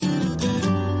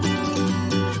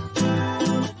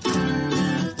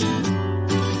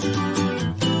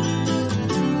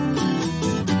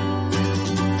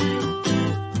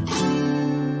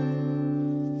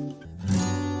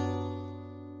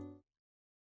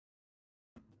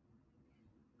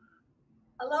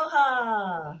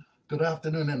Aloha. Good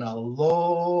afternoon and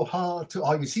aloha to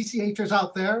all you CCHers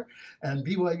out there and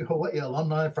BYU Hawaii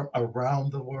alumni from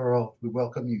around the world. We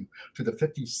welcome you to the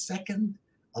 52nd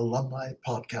Alumni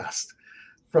Podcast.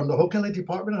 From the Ho'okele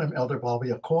Department, I'm Elder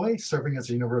Bobby Akoi, serving as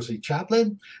a university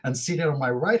chaplain. And seated on my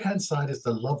right-hand side is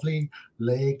the lovely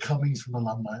Lei Cummings from the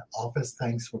Alumni Office.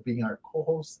 Thanks for being our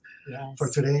co-host for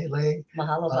today, Lei.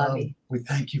 Mahalo, Bobby. We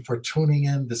thank you for tuning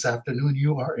in this afternoon.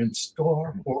 You are in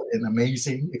store for an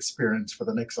amazing experience for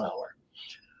the next hour.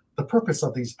 The purpose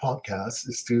of these podcasts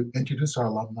is to introduce our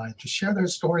alumni to share their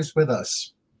stories with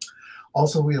us.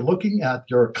 Also, we are looking at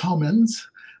your comments.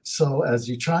 So as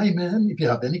you chime in, if you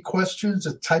have any questions,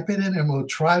 just type it in and we'll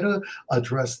try to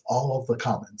address all of the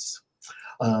comments.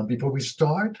 Before we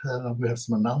start, we have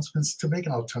some announcements to make,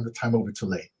 and I'll turn the time over to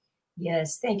Lei.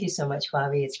 Yes, thank you so much,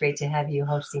 Bobby. It's great to have you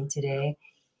hosting today.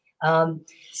 Some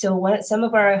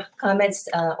of our comments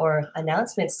or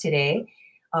announcements today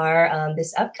are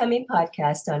this upcoming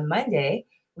podcast on Monday.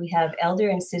 We have Elder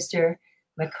and Sister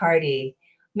McCarty,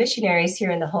 missionaries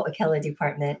here in the Ho'okele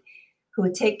Department, who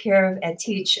take care of and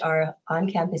teach our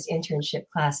on-campus internship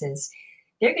classes.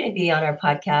 They're going to be on our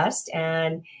podcast,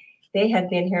 and they have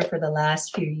been here for the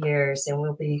last few years, and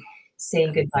we'll be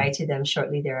saying goodbye to them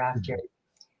shortly thereafter.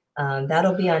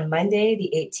 That'll be on Monday,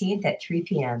 the 18th at 3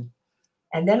 p.m.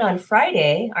 And then on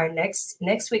Friday, our next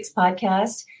week's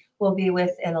podcast will be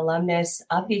with an alumnus,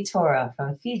 Api Tora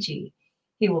from Fiji.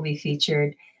 He will be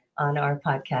featured on our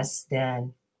podcast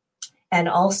then. And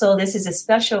also, this is a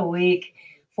special week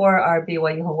for our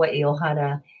BYU Hawaii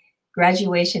Ohana.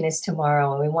 Graduation is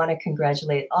tomorrow, and we want to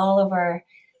congratulate all of our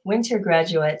winter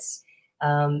graduates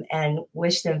and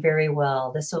wish them very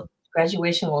well.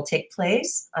 Graduation will take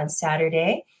place on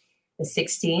Saturday, the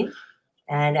 16th,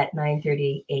 and at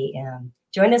 9:30 a.m.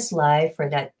 Join us live for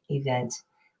that event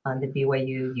on the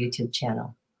BYU YouTube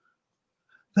channel.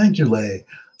 Thank you, Lei.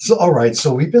 So, all right.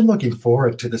 So we've been looking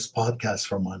forward to this podcast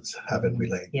for months, haven't we,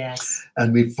 Lei? Yes.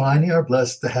 And we finally are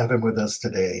blessed to have him with us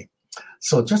today.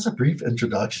 So just a brief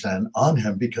introduction on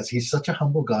him, because he's such a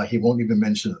humble guy. He won't even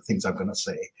mention the things I'm going to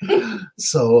say.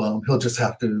 So he'll just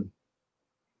have to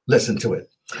listen to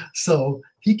it. So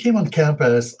he came on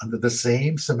campus under the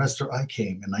same semester I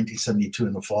came in 1972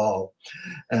 in the fall.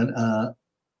 And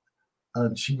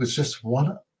she was just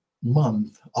 1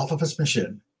 month off of his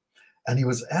mission. And he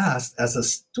was asked as a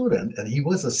student, and he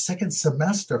was a second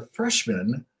semester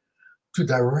freshman, to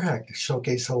direct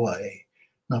Showcase Hawaii.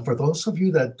 Now, for those of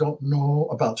you that don't know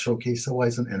about Showcase Hawaii,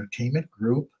 it's an entertainment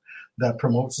group that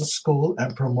promotes the school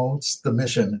and promotes the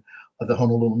mission of the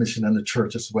Honolulu mission and the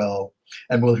church as well.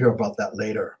 And we'll hear about that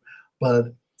later.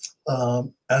 But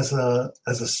as a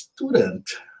student,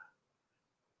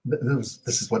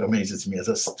 this is what amazes me. As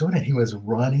a student, he was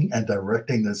running and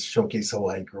directing this Showcase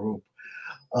Hawaii group.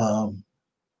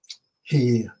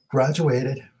 He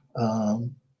graduated.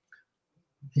 And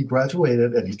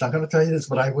he's not going to tell you this,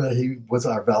 but I will. He was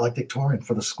our valedictorian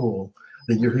for the school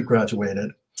the year he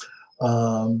graduated,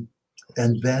 and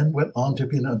then went on to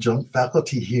be an adjunct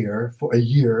faculty here for a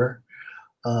year,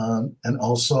 and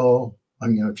also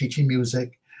teaching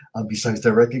music besides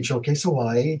directing Showcase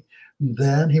Hawaii.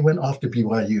 Then he went off to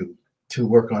BYU to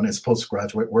work on his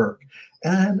postgraduate work,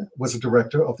 and was a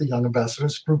director of the Young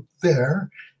Ambassadors group there,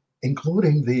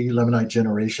 including the Lemonite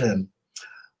Generation.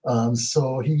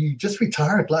 So he just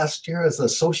retired last year as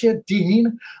Associate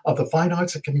Dean of the Fine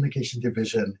Arts and Communication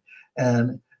Division.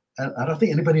 And I don't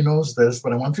think anybody knows this,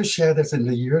 but I want to share this. In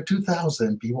the year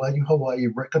 2000, BYU Hawaii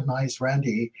recognized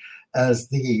Randy as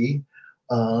the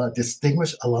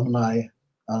Distinguished Alumni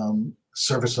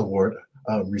Service Award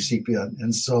recipient.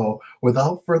 And so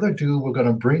without further ado, we're going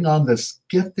to bring on this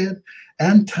gifted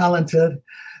and talented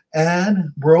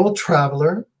and world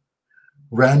traveler,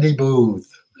 Randy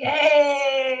Booth.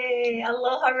 Yay!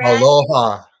 Aloha, Randy.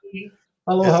 Aloha.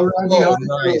 Aloha, Randy. So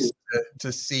nice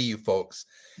to see you folks.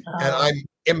 And I'm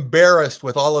embarrassed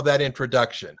with all of that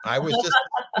introduction. I was just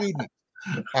a student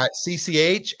at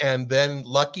CCH, and then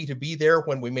lucky to be there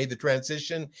when we made the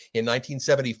transition in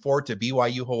 1974 to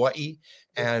BYU Hawaii.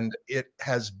 And it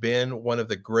has been one of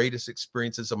the greatest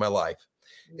experiences of my life.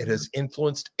 It has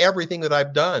influenced everything that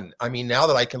I've done. I mean, now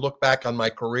that I can look back on my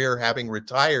career, having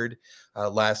retired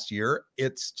last year,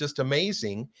 it's just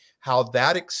amazing how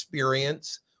that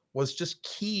experience was just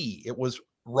key. It was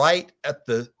right at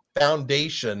the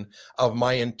foundation of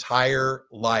my entire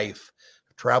life,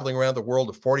 traveling around the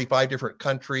world to 45 different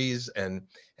countries and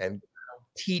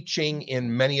teaching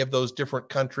in many of those different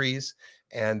countries,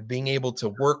 and being able to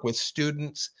work with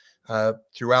students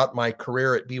throughout my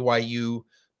career at BYU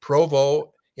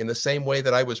Provo in the same way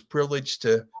that I was privileged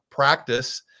to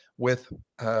practice with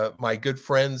my good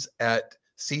friends at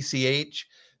CCH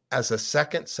as a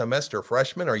second semester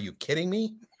freshman. Are you kidding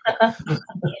me?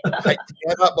 I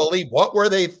cannot believe, what were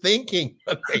they thinking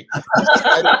when they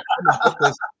decided to come and get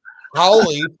this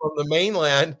Howley from the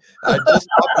mainland just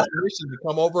offered permission to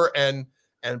come over and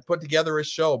put together a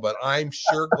show. But I'm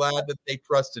sure glad that they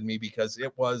trusted me, because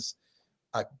it was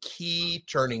a key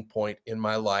turning point in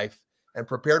my life and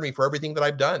prepared me for everything that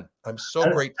I've done. I'm so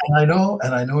grateful.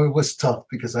 And I know it was tough,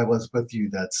 because I was with you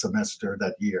that semester,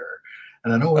 that year,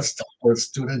 and I know it's tough for a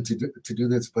student to do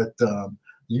this, but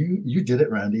you did it,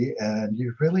 Randy, and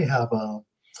you really have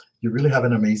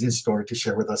an amazing story to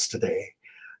share with us today,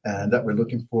 and that we're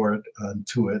looking forward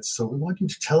to it. So we want you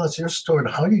to tell us your story,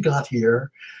 how you got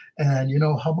here, and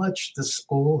how much the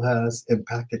school has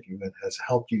impacted you and has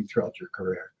helped you throughout your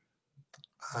career.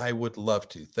 I would love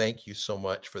to. Thank you so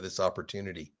much for this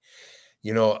opportunity.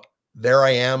 There I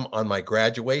am on my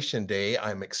graduation day.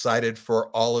 I'm excited for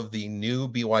all of the new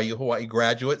BYU Hawaii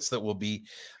graduates that will be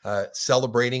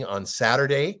celebrating on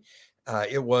Saturday.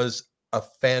 It was a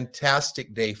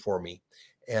fantastic day for me.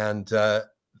 And the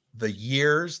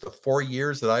 4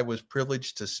 years that I was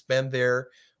privileged to spend there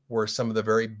were some of the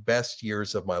very best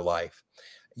years of my life.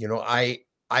 I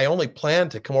only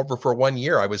planned to come over for 1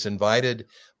 year. I was invited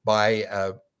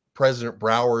by President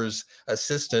Brower's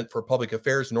assistant for public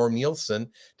affairs, Norm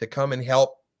Nielsen, to come and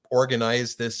help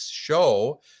organize this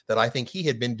show that I think he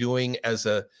had been doing as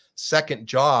a second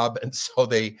job. And so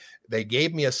they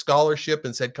gave me a scholarship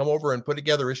and said, come over and put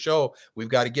together a show. We've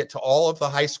got to get to all of the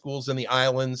high schools in the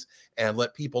islands and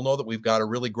let people know that we've got a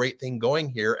really great thing going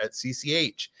here at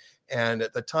CCH. And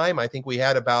at the time, I think we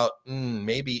had about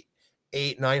maybe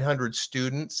 800-900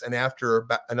 students. And after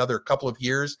about another couple of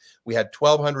years, we had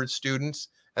 1,200 students.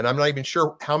 And I'm not even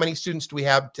sure, how many students do we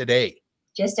have today?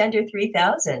 Just under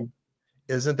 3,000.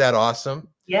 Isn't that awesome?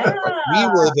 Yeah. We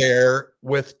were there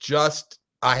with just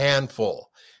a handful,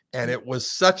 and it was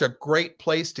such a great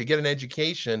place to get an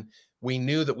education. We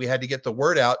knew that we had to get the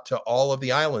word out to all of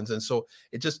the islands. And so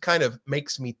it just kind of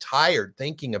makes me tired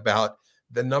thinking about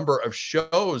the number of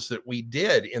shows that we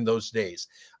did in those days.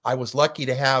 I was lucky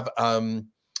to have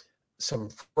some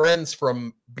friends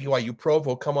from BYU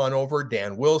Provo come on over,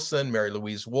 Dan Wilson, Mary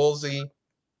Louise Woolsey,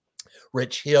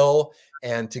 Rich Hill,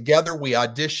 and together we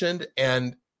auditioned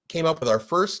and came up with our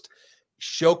first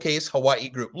Showcase Hawaii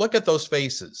group. Look at those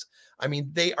faces. I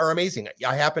mean, they are amazing.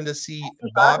 I happen to see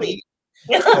Bobby.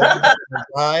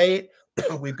 Right.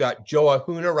 We've got Joe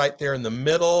Ahuna right there in the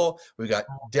middle. We've got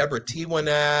Deborah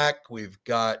Tiwanak. We've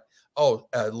got,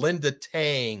 Linda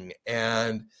Tang,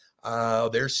 and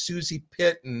there's Susie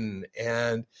Pitton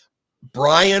and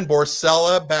Brian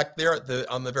Borsella back there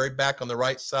on the very back on the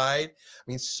right side. I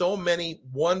mean, so many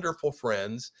wonderful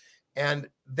friends, and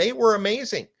they were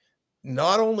amazing.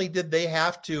 Not only did they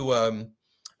have to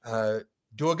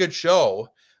do a good show,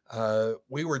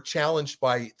 we were challenged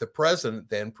by the president,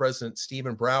 then President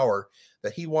Stephen Brower,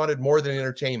 that he wanted more than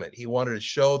entertainment. He wanted a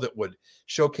show that would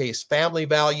showcase family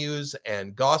values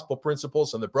and gospel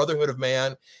principles and the brotherhood of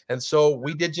man. And so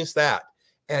we did just that.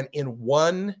 And in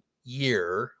 1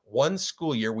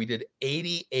 school year, we did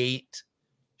 88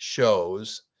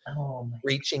 shows,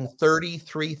 reaching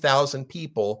 33,000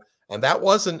 people. And that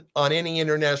wasn't on any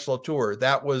international tour.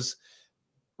 That was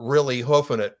really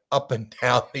hoofing it up and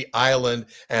down the island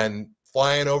and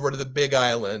flying over to the Big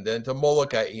Island and to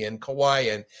Molokai and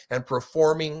Kauai and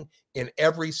performing in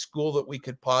every school that we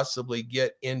could possibly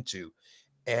get into.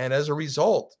 And as a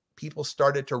result, people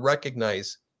started to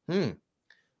recognize,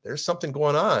 there's something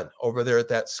going on over there at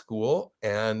that school.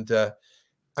 And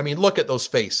I mean, look at those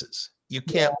faces. You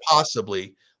can't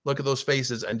possibly look at those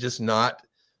faces and just not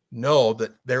know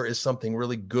that there is something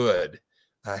really good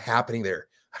happening there.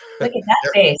 Look at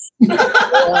that face.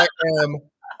 I am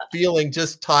feeling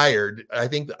just tired. I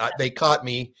think they caught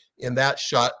me in that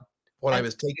shot when I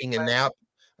was taking a nap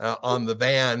on the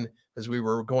van as we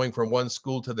were going from one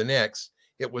school to the next.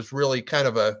 It was really kind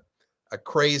of a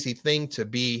crazy thing to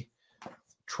be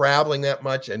traveling that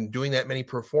much and doing that many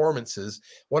performances.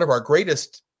 One of our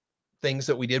greatest things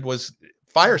that we did was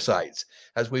firesides.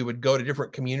 As we would go to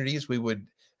different communities, we would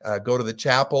go to the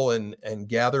chapel and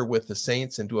gather with the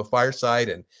saints and do a fireside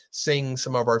and sing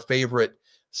some of our favorite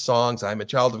songs. I'm a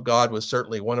Child of God was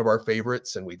certainly one of our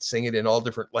favorites, and we'd sing it in all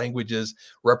different languages,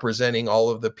 representing all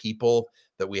of the people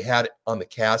that we had on the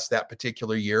cast that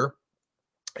particular year.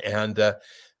 And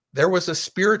there was a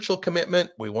spiritual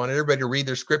commitment. We wanted everybody to read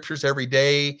their scriptures every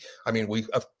day. I mean,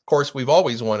 of course, we've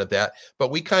always wanted that, but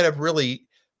we kind of really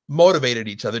motivated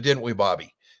each other, didn't we,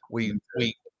 Bobby? We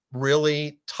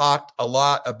really talked a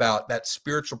lot about that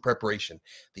spiritual preparation,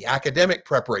 the academic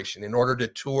preparation. In order to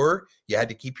tour, you had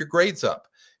to keep your grades up.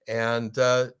 And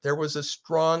there was a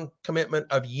strong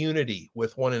commitment of unity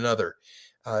with one another.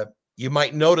 You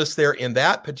might notice there in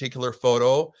that particular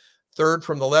photo, third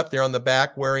from the left there on the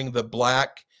back, wearing the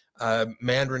black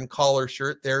Mandarin collar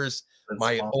shirt. There's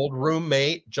my old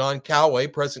roommate, John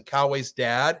Coway, President Coway's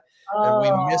dad. And we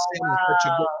miss him. He's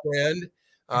such a good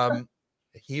friend.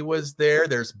 He was there.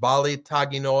 There's Bali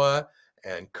Taginoa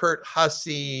and Kurt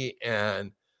Hussey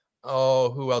and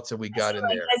who else have we got in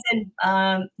there?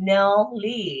 Cousin Nell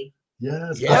Lee.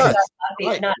 Yes.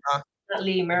 Right. Not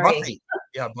Lee Murray. Buffy.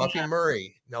 Yeah, Buffy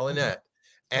Murray, Nelinette.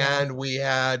 And we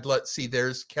had, let's see,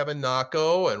 there's Kevin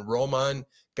Nako and Roman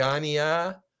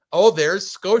Gania. Oh, there's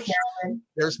Scotia. Marilyn.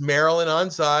 There's Marilyn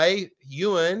Anzai,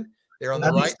 Ewan. They're on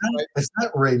the right side. Is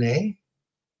that Renee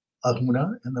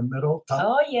Aguna in the middle? Top?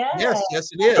 Oh, yeah. Yes, it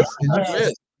is. It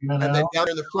is. And then down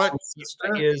in the front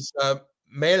is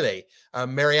Mele,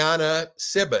 Mariana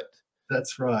Sibbett.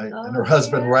 That's right. And her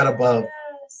husband right above.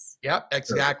 Yep,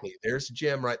 exactly. There's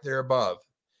Jim right there above.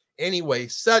 Anyway,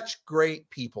 such great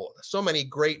people, so many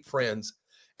great friends.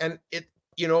 And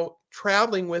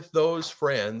traveling with those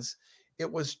friends,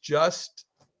 it was just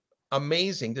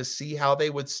amazing to see how they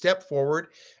would step forward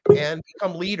and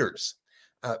become leaders.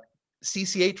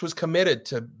 CCH was committed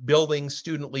to building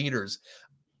student leaders.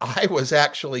 I was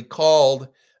actually called,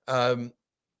 if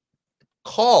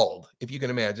you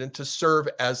can imagine, to serve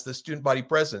as the student body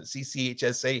president,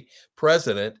 CCHSA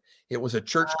president. It was a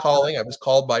church calling. I was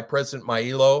called by President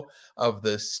Mailo of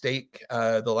the stake,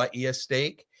 the Laia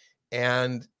stake.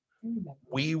 And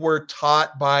we were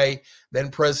taught by then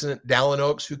President Dallin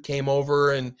Oaks, who came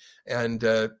over and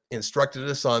instructed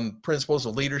us on principles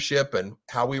of leadership and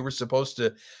how we were supposed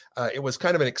to. It was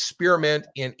kind of an experiment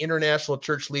in international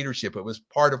church leadership. It was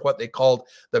part of what they called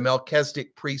the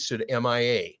Melchizedek priesthood,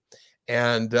 MIA.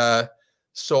 And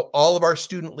so all of our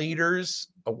student leaders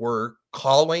were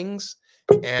callings,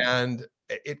 and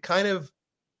it kind of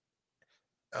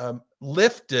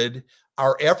lifted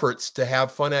our efforts to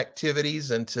have fun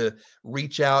activities and to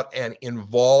reach out and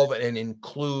involve and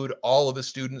include all of the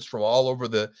students from all over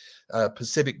the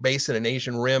Pacific Basin and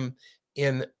Asian Rim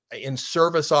in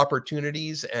service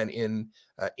opportunities and in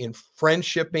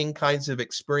friendshipping kinds of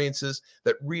experiences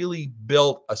that really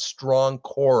built a strong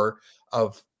core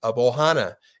of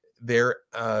Ohana there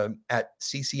at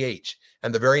CCH.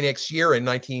 And the very next year in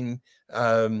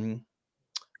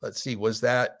was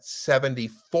that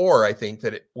 74, I think,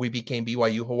 that we became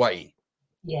BYU Hawaii.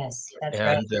 Yes, that's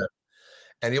right.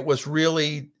 And it was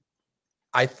really,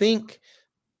 I think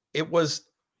it was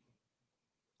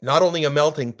not only a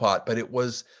melting pot, but it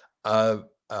was a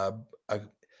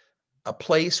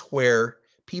place where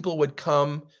people would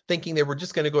come thinking they were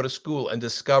just going to go to school and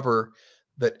discover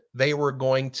that they were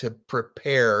going to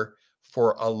prepare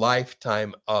for a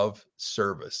lifetime of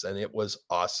service. And it was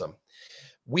awesome.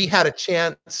 We had a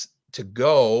chance to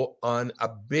go on a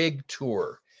big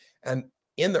tour. And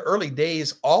in the early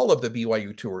days, all of the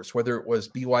BYU tours, whether it was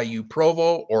BYU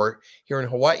Provo or here in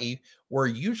Hawaii, were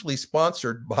usually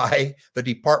sponsored by the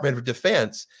Department of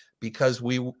Defense, because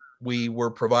we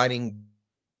were providing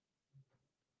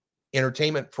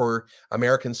entertainment for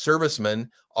American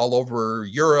servicemen all over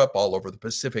Europe, all over the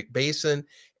Pacific Basin.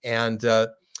 And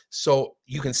so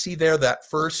you can see there that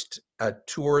first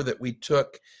tour that we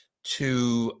took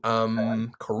to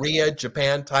Korea,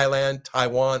 Japan, Thailand,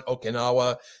 Taiwan,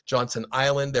 Okinawa, Johnson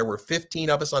Island. There were 15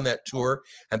 of us on that tour,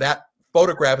 and that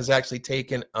photograph is actually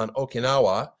taken on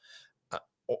Okinawa,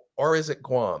 or is it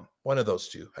Guam? One of those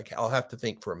two. I'll have to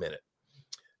think for a minute.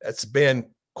 It's been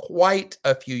quite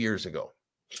a few years ago.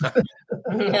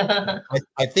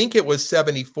 I think it was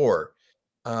 74.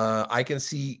 I can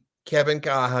see Kevin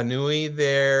Kahanui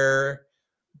there,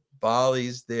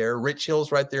 Bali's there, Rich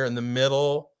Hill's right there in the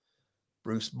middle,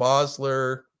 Bruce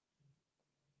Bosler.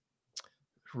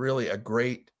 Really a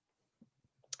great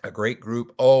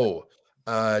group. Dunn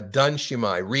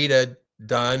Shimai, Rita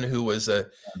Dunn, who was a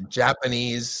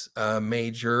Japanese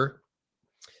major,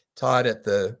 taught at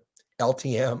the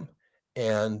LTM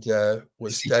and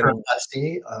was studying.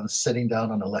 Sitting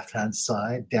down on the left-hand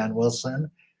side, Dan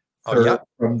Wilson,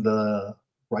 from the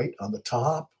right on the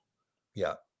top.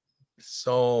 Yeah,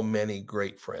 so many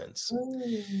great friends.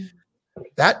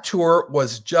 That tour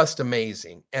was just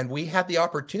amazing. And we had the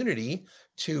opportunity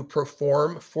to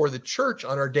perform for the church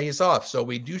on our days off. So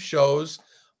we do shows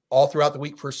all throughout the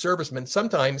week for servicemen.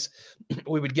 Sometimes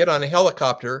we would get on a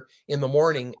helicopter in the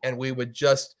morning and we would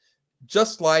just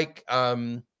like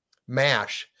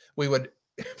MASH, we would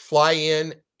fly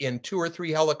in 2 or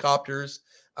 3 helicopters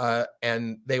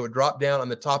and they would drop down on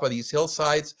the top of these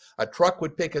hillsides. A truck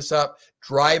would pick us up,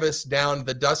 drive us down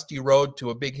the dusty road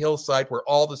to a big hillside where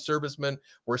all the servicemen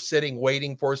were sitting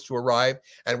waiting for us to arrive.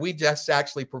 And we just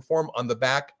actually perform on the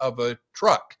back of a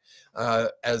truck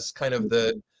as kind of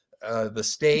the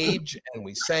stage, and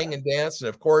we sang and danced. And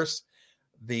of course,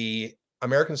 the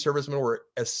American servicemen were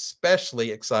especially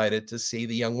excited to see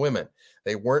the young women.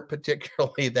 They weren't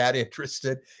particularly that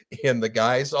interested in the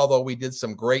guys, although we did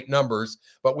some great numbers,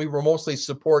 but we were mostly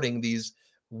supporting these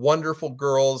wonderful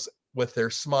girls with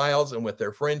their smiles and with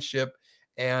their friendship.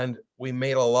 And we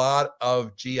made a lot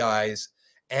of GIs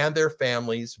and their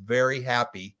families very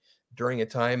happy during a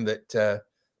time that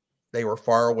they were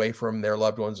far away from their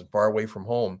loved ones and far away from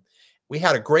home. We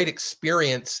had a great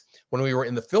experience when we were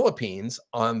in the Philippines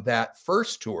on that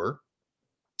first tour.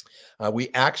 We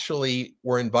actually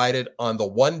were invited on the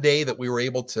one day that we were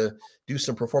able to do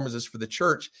some performances for the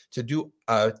church to do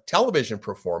a television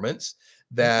performance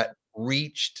that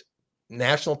reached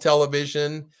national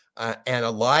television and a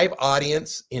live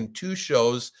audience in 2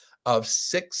 shows of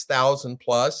 6,000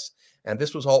 plus. And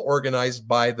this was all organized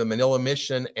by the Manila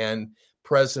Mission and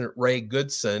President Ray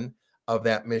Goodson of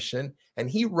that mission. And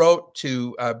he wrote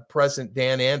to President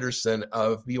Dan Anderson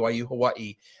of BYU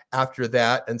Hawaii after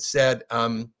that and said,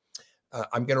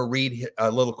 I'm going to read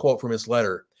a little quote from his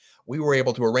letter. "We were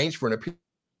able to arrange for an appearance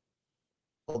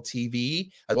on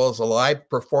TV as well as a live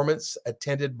performance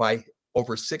attended by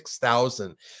over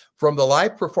 6,000. From the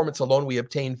live performance alone, we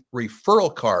obtained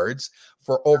referral cards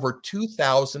for over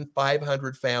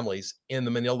 2,500 families in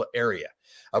the Manila area."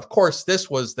 Of course, this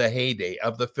was the heyday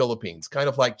of the Philippines, kind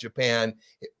of like Japan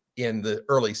in the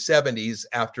early 70s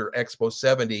after Expo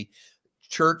 70.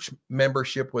 Church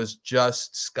membership was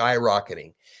just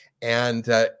skyrocketing. And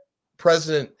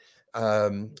President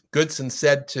Goodson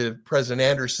said to President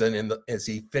Anderson as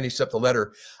he finished up the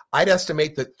letter, "I'd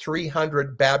estimate that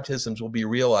 300 baptisms will be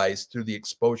realized through the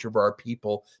exposure of our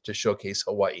people to showcase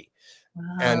Hawaii."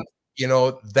 Wow. And, you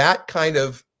know, that kind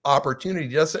of opportunity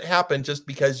doesn't happen just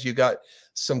because you got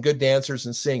some good dancers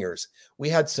and singers. We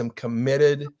had some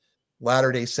committed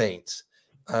Latter-day Saints.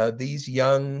 These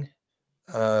young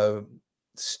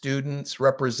students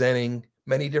representing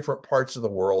many different parts of the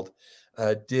world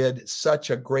did such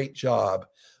a great job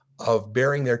of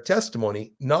bearing their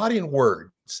testimony, not in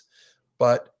words,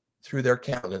 but through their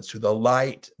countenance, through the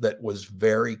light that was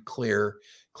very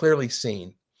clearly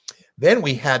seen. Then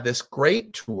we had this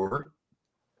great tour,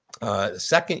 the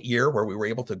second year, where we were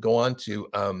able to go on to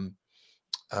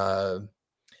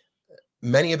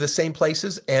many of the same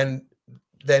places, and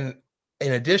then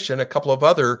in addition, a couple of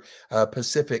other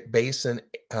Pacific Basin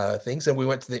things. And we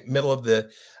went to the middle of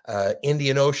the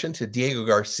Indian Ocean to Diego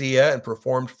Garcia and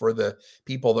performed for the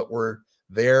people that were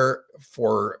there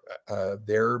for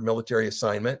their military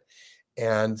assignment.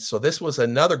 And so this was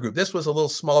another group. This was a little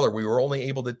smaller. We were only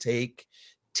able to take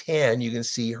 10. You can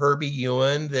see Herbie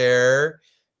Ewan there.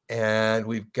 And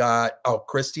we've got,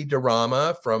 Christy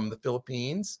Durama from the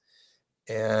Philippines.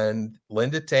 And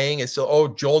Linda Tang is still,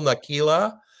 Joel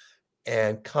Nakila.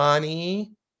 And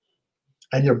Connie.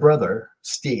 And your brother,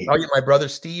 Steve. Oh, yeah, my brother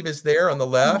Steve is there on the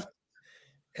left.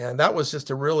 And that was just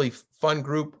a really fun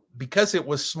group. Because it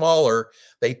was smaller,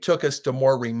 they took us to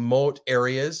more remote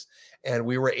areas. And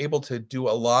we were able to do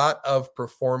a lot of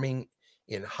performing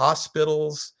in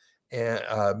hospitals and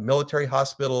military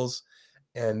hospitals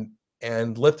and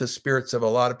lift the spirits of a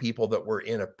lot of people that were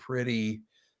in a pretty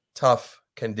tough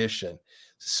condition.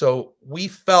 So we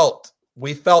felt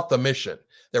the mission.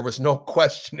 There was no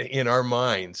question in our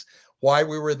minds why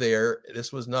we were there.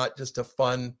 This was not just a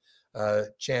fun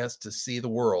chance to see the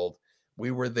world.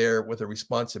 We were there with a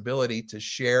responsibility to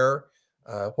share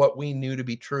what we knew to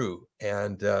be true.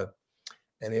 And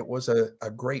it was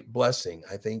a great blessing,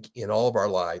 I think, in all of our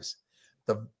lives.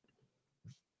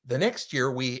 The next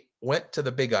year, we went to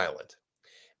the Big Island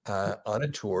on a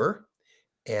tour,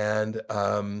 and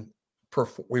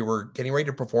we were getting ready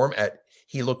to perform at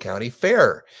Hilo County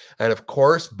Fair. And of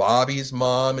course, Bobby's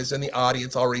mom is in the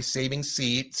audience already saving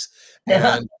seats.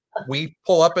 And we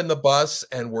pull up in the bus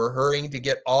and we're hurrying to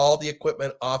get all the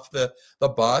equipment off the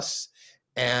bus.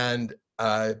 And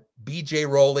BJ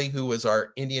Rowley, who was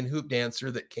our Indian hoop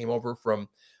dancer that came over from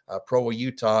Provo,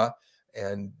 Utah,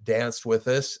 and danced with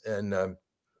us. And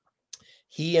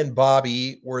he and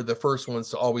Bobby were the first ones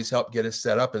to always help get us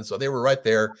set up. And so they were right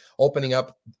there opening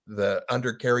up the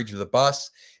undercarriage of the bus.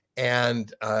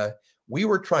 And we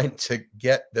were trying to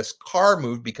get this car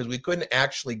moved because we couldn't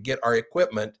actually get our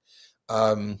equipment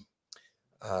out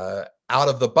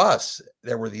of the bus.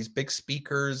 There were these big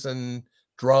speakers and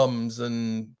drums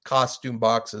and costume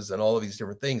boxes and all of these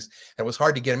different things. And it was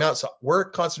hard to get him out. So we're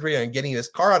concentrating on getting this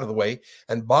car out of the way.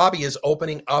 And Bobby is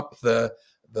opening up the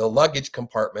luggage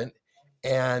compartment.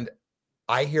 And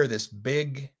I hear this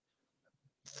big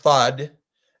thud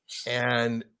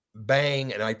and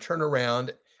bang. And I turn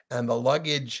around and the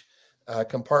luggage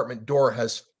compartment door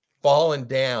has fallen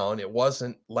down. It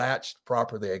wasn't latched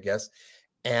properly, I guess,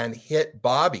 and hit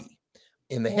Bobby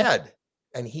in the head.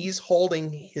 And he's holding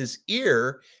his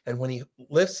ear. And when he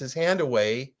lifts his hand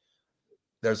away,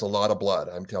 there's a lot of blood,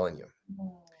 I'm telling you.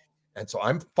 And so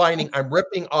I'm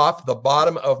ripping off the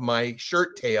bottom of my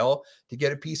shirt tail to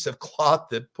get a piece of cloth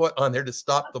to put on there to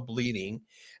stop the bleeding.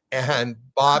 And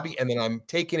Bobby, and then I'm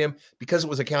taking him, because it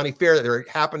was a county fair, there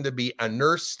happened to be a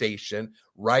nurse station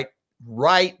right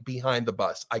behind the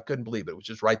bus. I couldn't believe it. It was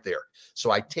just right there. So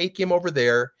I take him over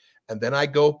there. And then I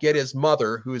go get his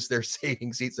mother, who is there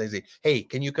saving seats. And I say, hey,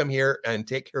 can you come here and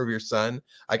take care of your son?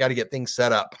 I got to get things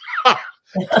set up.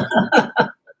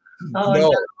 No.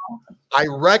 I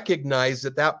recognized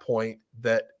at that point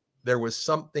that there was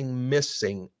something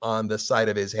missing on the side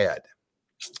of his head.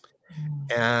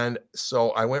 And so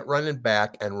I went running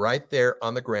back, and right there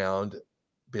on the ground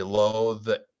below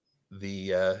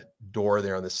the door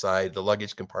there on the side, the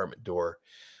luggage compartment door,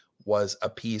 was a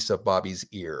piece of Bobby's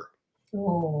ear.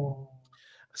 Oh.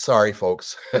 Sorry,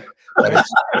 folks. Yeah.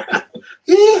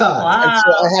 Wow.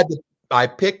 And so I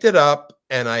picked it up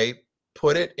and I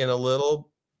put it in a little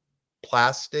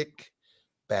plastic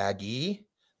baggie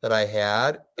that I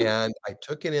had, and I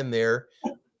took it in there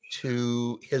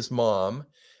to his mom.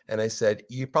 And I said,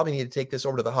 you probably need to take this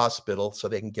over to the hospital so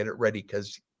they can get it ready,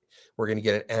 because we're going to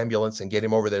get an ambulance and get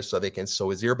him over there so they can sew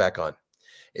his ear back on.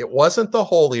 It wasn't the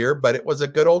whole ear, but it was a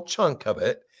good old chunk of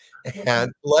it.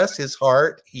 And bless his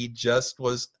heart, he just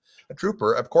was a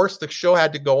trooper. Of course, the show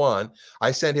had to go on.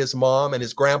 I sent his mom and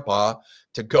his grandpa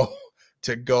to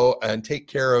go and take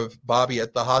care of Bobby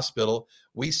at the hospital.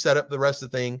 We set up the rest of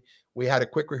the thing. We had a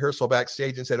quick rehearsal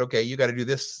backstage and said, okay, you got to do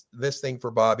this thing for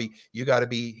Bobby. You got to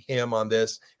be him on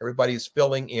this. Everybody's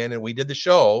filling in, and we did the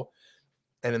show.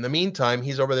 And in the meantime,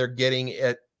 he's over there getting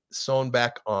it sewn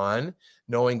back on,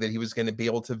 knowing that he was going to be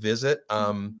able to visit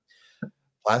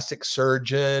plastic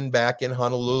surgeon back in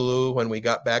Honolulu when we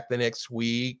got back the next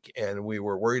week. And we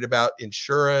were worried about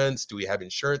insurance. Do we have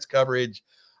insurance coverage?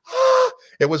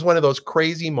 It was one of those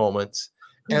crazy moments.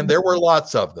 And there were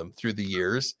lots of them through the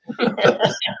years.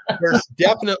 There's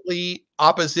definitely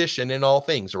opposition in all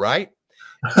things, right?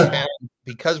 And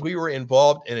because we were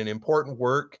involved in an important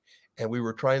work and we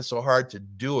were trying so hard to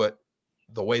do it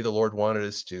the way the Lord wanted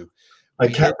us to. I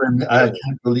can't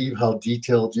believe how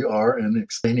detailed you are in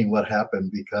explaining what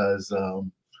happened, because,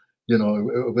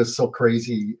 it was so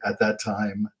crazy at that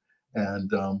time.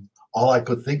 And all I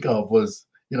could think of was,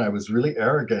 I was really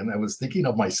arrogant. I was thinking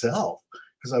of myself,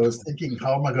 because I was thinking,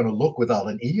 how am I going to look without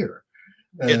an ear?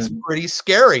 And it's pretty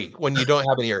scary when you don't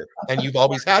have an ear and you've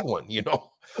always had one,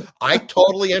 I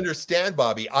totally understand,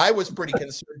 Bobby. I was pretty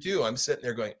concerned too. I'm sitting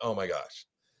there going, oh my gosh,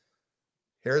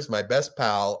 here's my best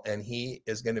pal, and he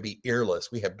is going to be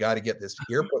earless. We have got to get this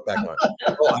ear put back on.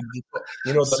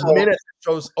 The minute the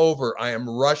show's over, I am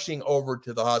rushing over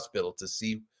to the hospital to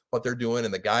see what they're doing.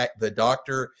 And the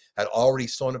doctor had already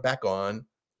sewn it back on.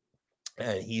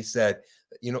 And he said,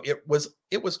 it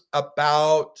was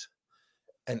about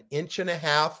 1.5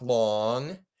 inches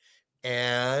long,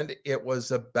 and it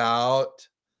was about,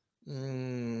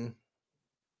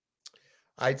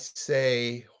 I'd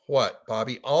say, what,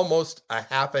 Bobby? Almost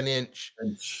 1/2 inch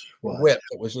width.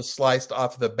 It was just sliced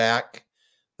off the back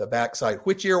side.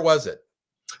 Which ear was it?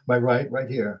 My right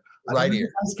here. Right here. You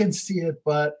guys can see it,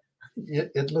 but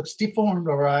it looks deformed,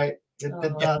 all right. It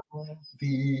did not.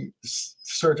 The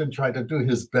surgeon tried to do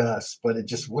his best, but it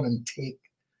just wouldn't take.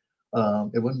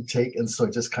 And so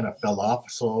it just kind of fell off.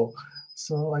 So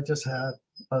I just had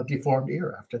a deformed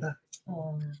ear after that.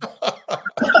 You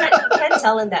can't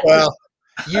tell in that. Well,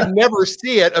 you never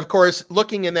see it. Of course,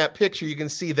 looking in that picture, you can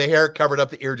see the hair covered up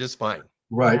the ear just fine.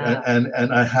 Right, wow.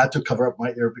 and I had to cover up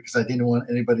my ear because I didn't want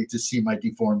anybody to see my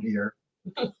deformed ear.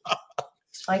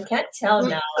 I can't tell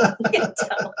now.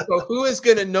 So who is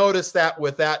going to notice that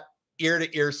with that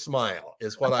ear-to-ear smile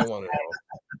is what I want to know.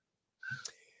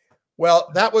 Well,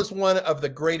 that was one of the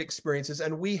great experiences,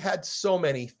 and we had so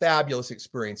many fabulous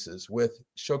experiences with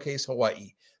Showcase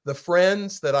Hawaii. The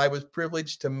friends that I was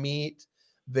privileged to meet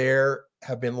there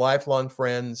have been lifelong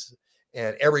friends,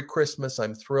 and every Christmas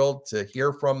I'm thrilled to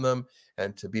hear from them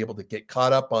and to be able to get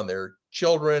caught up on their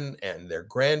children and their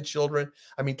grandchildren.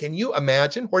 I mean, can you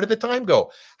imagine? Where did the time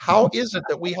go? How is it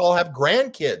that we all have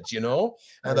grandkids, and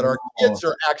that our kids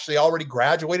are actually already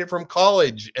graduated from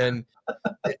college? And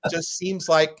it just seems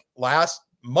like last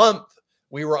month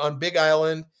we were on Big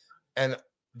Island and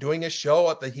doing a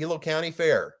show at the Hilo County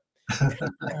Fair.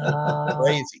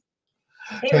 Crazy.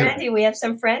 Hey, Randy, we have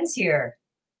some friends here,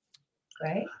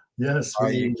 right? Yes, Are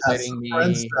we you have kidding some me?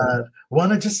 friends that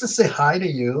wanted just to say hi to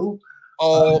you.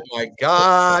 Oh my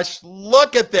gosh,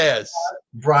 look at this.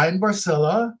 Brian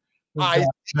Barcella,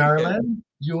 Marilyn,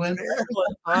 you and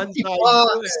Christy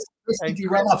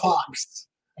Fox.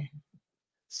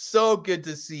 So good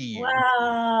to see you.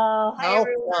 Wow. Hi, How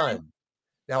everyone. fun.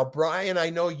 Now, Brian, I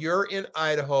know you're in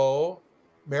Idaho.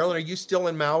 Marilyn, are you still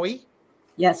in Maui?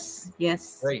 Yes,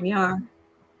 Great. we are.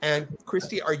 And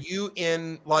Christy, are you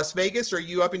in Las Vegas or are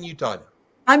you up in Utah?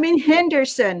 I'm in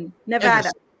Henderson,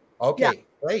 Nevada. Okay,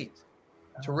 great.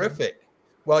 Terrific.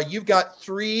 Well, you've got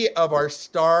 3 of our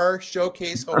star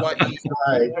Showcase Hawaii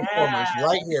performers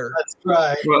right here. That's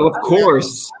right. Well, of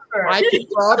course. I could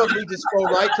probably just go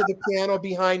right to the piano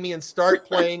behind me and start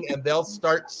playing, and they'll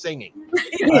start singing.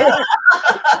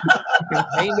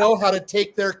 They know how to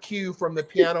take their cue from the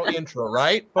piano intro,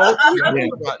 right, folks?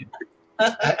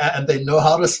 And they know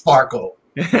how to sparkle.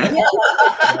 Yeah,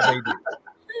 they do.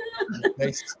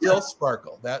 They still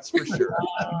sparkle, that's for sure.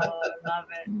 Oh, love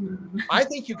it. I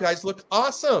think you guys look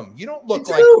awesome. You don't look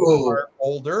like you are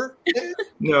older.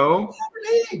 No.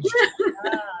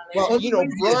 Well,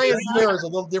 Brian's hair is a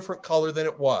little different color than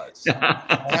it was.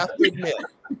 I have to admit.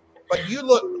 But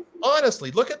you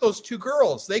honestly, look at those 2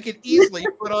 girls. They could easily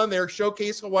put on their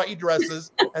Showcase Hawaii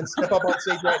dresses and step up on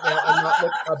stage right now and not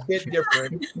look a bit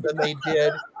different than they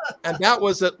did. And that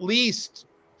was at least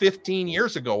 15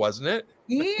 years ago, wasn't it?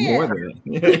 Yeah. More than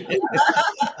it.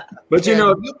 But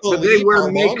but they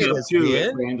wear makeup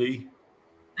too, Randy.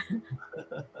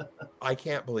 I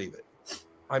can't believe it.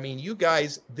 I mean, you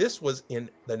guys, this was in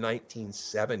the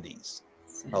 1970s.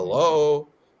 Hello.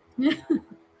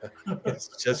 It's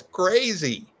just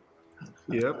crazy.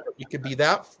 Yep. It could be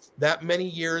that many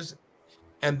years,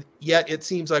 and yet it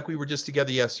seems like we were just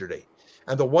together yesterday.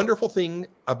 And the wonderful thing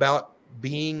about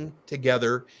being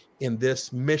together in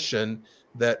this mission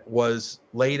that was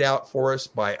laid out for us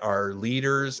by our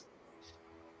leaders,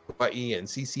 BYU and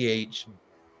CCH,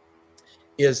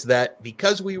 is that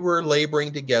because we were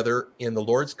laboring together in the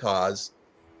Lord's cause,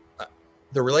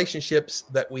 the relationships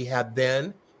that we had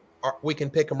then, we can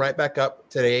pick them right back up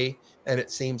today. And it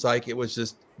seems like it was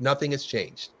just nothing has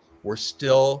changed. We're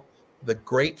still the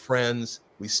great friends.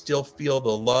 We still feel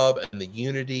the love and the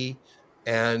unity,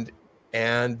 and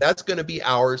that's going to be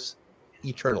ours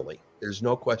eternally. There's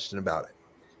no question about it.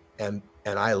 And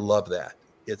I love that.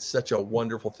 It's such a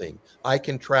wonderful thing. I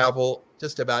can travel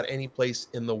just about any place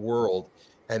in the world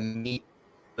and meet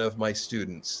one of my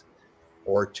students,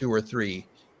 or 2 or 3,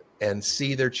 and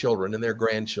see their children and their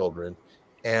grandchildren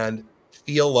and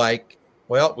feel like,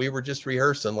 well, we were just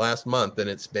rehearsing last month and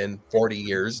it's been 40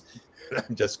 years.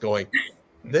 I'm just going,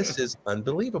 this is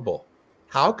unbelievable.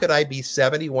 How could I be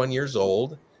 71 years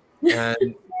old?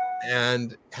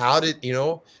 And how did,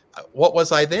 what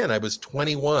was I then? I was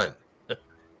 21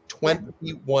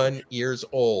 years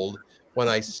old when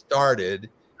I started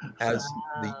as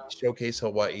the Showcase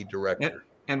Hawaii director.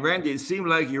 And Randy, it seemed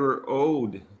like you were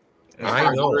old.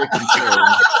 I know.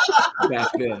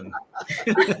 Back then.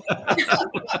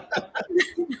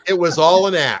 It was all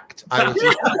an act. I'm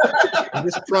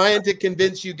just trying to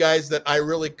convince you guys that I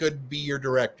really could be your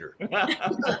director.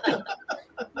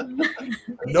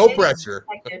 No pressure.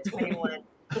 Like you're 21.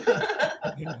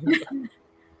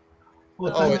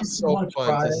 Well, it's so fun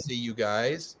Brian. to see you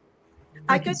guys.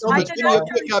 Give me a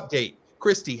quick update.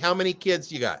 Christy, how many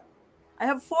kids you got? I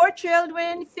have 4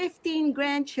 children, 15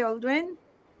 grandchildren.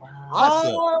 Wow.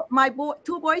 Awesome. All my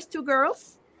 2 boys, 2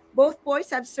 girls. Both boys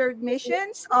have served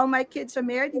missions. All my kids are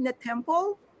married in the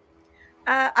temple.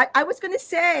 I was going to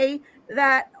say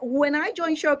that when I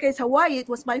joined Showcase Hawaii, it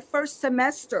was my first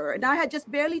semester, and I had just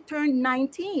barely turned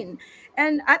 19.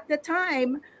 And at the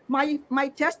time, my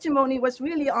testimony was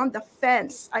really on the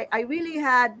fence. I really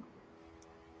had,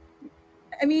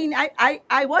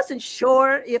 I wasn't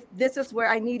sure if this is where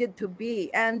I needed to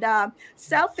be. And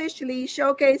selfishly,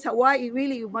 Showcase Hawaii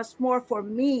really was more for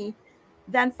me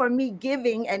than for me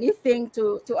giving anything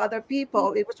to other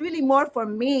people. It was really more for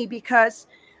me because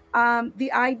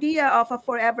the idea of a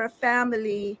forever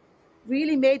family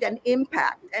really made an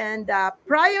impact. And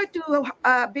prior to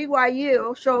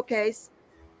BYU Showcase,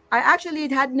 I actually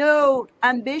had no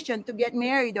ambition to get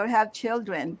married or have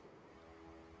children.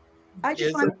 I just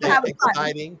Isn't want to that have fun.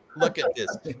 exciting? Look at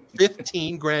this.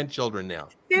 15 grandchildren now.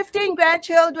 15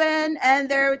 grandchildren, and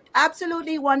they're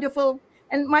absolutely wonderful.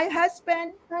 And my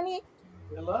husband, honey.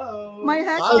 Hello. My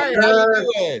Hi, husband. how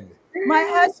you doing? My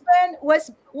husband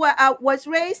was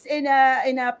raised in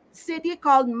a city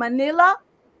called Manila,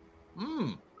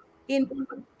 in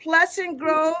Pleasant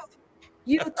Grove,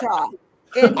 Utah,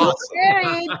 and he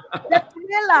married the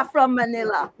Manila from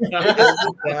Manila. Isn't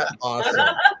that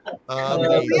awesome?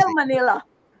 Amazing. Real Manila.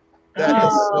 That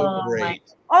is so great.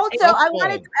 Also, I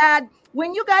wanted to add,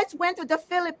 when you guys went to the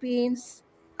Philippines,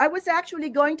 I was actually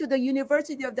going to the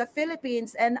University of the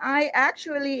Philippines, and I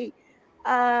actually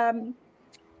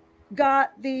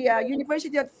got the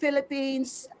University of the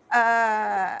Philippines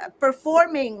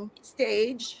performing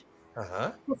stage,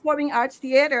 performing arts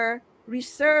theater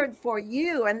reserved for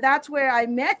you. And that's where I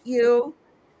met you,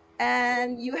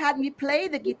 and you had me play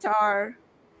the guitar.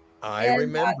 I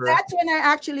remember. That's when I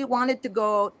actually wanted to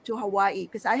go to Hawaii,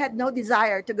 because I had no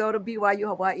desire to go to BYU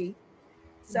Hawaii.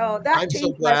 So that I'm so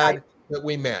changed my life. glad that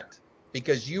we met,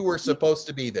 because you were supposed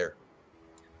to be there.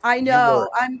 I know.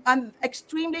 I'm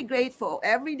extremely grateful.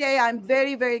 Every day I'm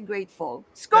very, very grateful.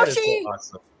 Skoshi! So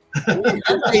awesome.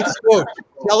 Hey, Skosh,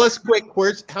 tell us quick,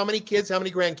 how many kids, how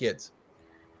many grandkids?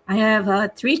 I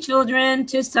have 3 children,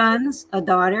 2 sons, a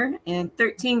daughter, and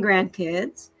 13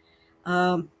 grandkids.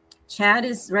 Chad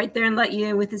is right there in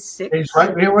Laie with his 6. He's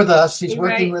right here with us. He's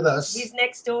working with us. He's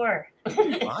next door.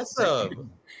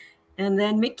 Awesome. And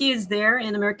then Mickey is there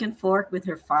in American Fork with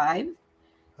her 5.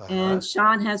 And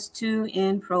Sean has 2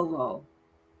 in Provo.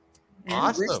 And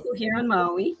awesome. We're still here on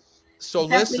Maui. So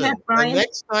listen, the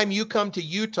next time you come to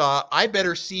Utah, I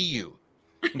better see you.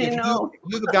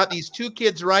 You've got these 2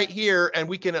 kids right here, and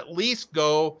we can at least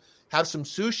go have some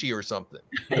sushi or something.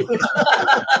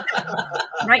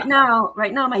 Right now,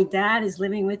 my dad is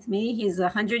living with me. He's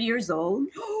 100 years old.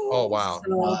 Oh, wow.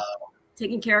 So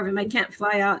taking care of him. I can't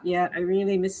fly out yet. I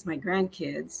really miss my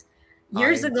grandkids.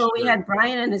 Years ago, we had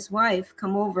Brian and his wife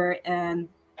come over, and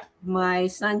my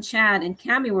son Chad and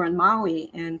Cammie were in Maui,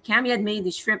 and Cammie had made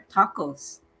the shrimp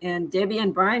tacos, and Debbie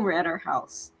and Brian were at our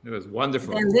house. It was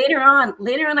wonderful. And later on,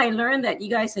 I learned that you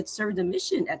guys had served a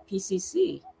mission at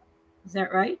PCC. Is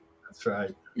that right? That's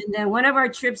right. And then one of our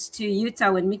trips to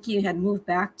Utah, when Mickey had moved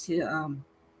back to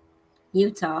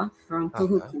Utah from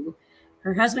Kahuku,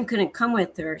 her husband couldn't come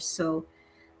with her, so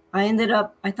I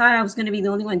thought I was going to be the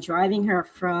only one driving her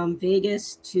from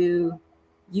Vegas to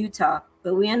Utah,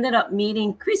 but we ended up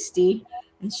meeting Christy,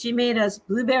 and she made us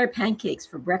blueberry pancakes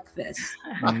for breakfast.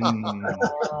 Come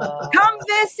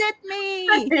visit me.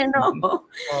 I know.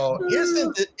 Oh,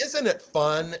 isn't it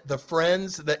fun? The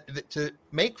friends to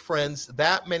make friends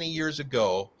that many years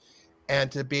ago,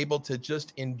 and to be able to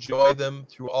just enjoy them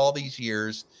through all these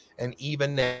years, and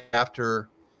even after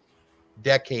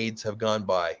decades have gone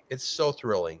by. It's so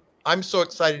thrilling. I'm so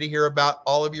excited to hear about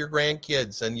all of your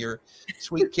grandkids and your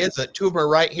sweet kids. 2 of them are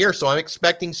right here, so I'm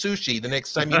expecting sushi the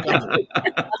next time you come.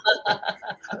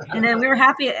 And then we were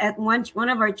happy at one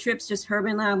of our trips, just Herb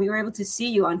and I, we were able to see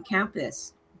you on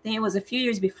campus. I think it was a few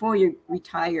years before you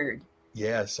retired.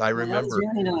 Yes, I remember. That was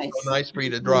really nice. So nice for you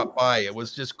to drop by. It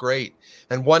was just great.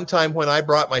 And one time when I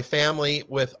brought my family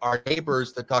with our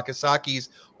neighbors, the Takasakis,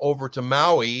 over to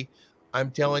Maui, I'm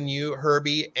telling you,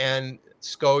 Herbie and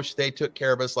Skosh, they took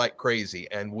care of us like crazy.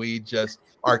 And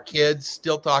our kids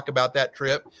still talk about that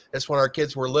trip. That's when our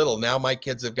kids were little. Now my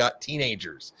kids have got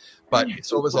teenagers.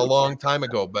 So it was a long time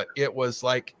ago, but it was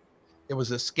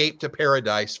escape to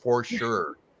paradise for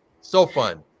sure. So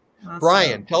fun. Awesome.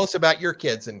 Brian, tell us about your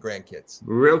kids and grandkids.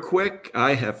 Real quick,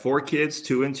 I have 4 kids,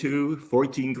 2 and 2,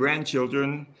 14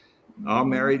 grandchildren, all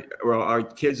married. Well, our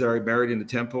kids are married in the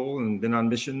temple and been on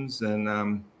missions.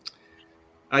 And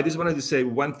I just wanted to say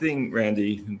one thing,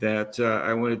 Randy, that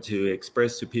I wanted to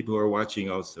express to people who are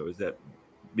watching also, is that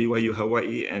BYU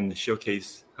Hawaii and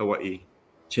Showcase Hawaii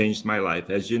changed my life.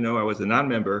 As you know, I was a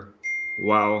non-member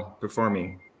while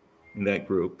performing in that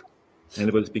group. And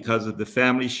it was because of the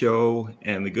family show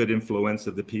and the good influence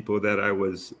of the people that I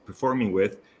was performing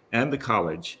with and the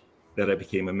college that I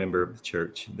became a member of the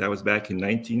church. That was back in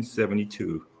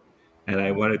 1972. And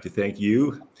I wanted to thank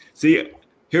you. See,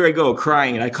 here I go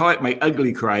crying. And I call it my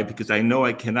ugly cry because I know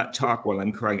I cannot talk while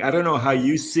I'm crying. I don't know how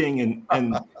you sing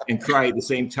and cry at the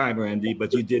same time, Randy,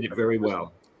 but you did it very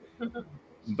well.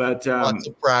 But lots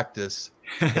of practice.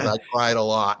 I cried a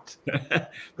lot.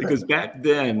 Because back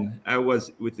then I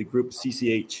was with the group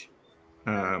CCH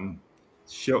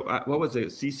show. What was it?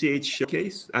 CCH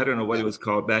Showcase? I don't know what it was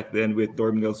called back then with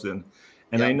Norm Nilsson.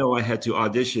 And I know I had to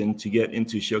audition to get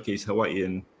into Showcase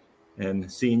Hawaii,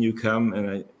 and seeing you come,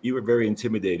 and you were very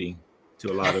intimidating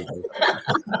to a lot of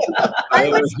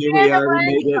us. Here we are. We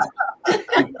made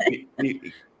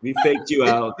it. We faked you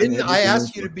out. Didn't I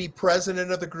ask you to be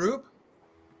president of the group?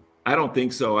 I don't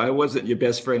think so. I wasn't your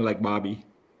best friend like Bobby.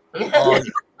 Oh,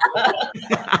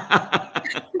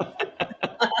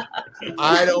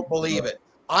 I don't believe it.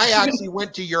 I actually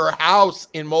went to your house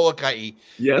in Molokai.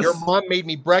 Yes. Your mom made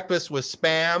me breakfast with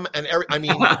Spam and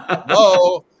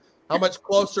hello, how much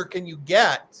closer can you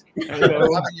get? Having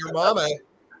your mama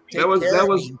take care of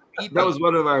you. That was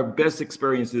one of our best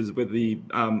experiences with the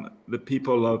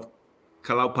people of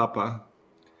Kalaupapa.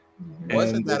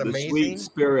 Wasn't that amazing? The sweet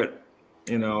spirit,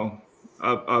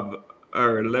 of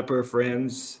our leper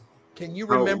friends. Can you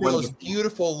remember those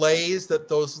beautiful leis that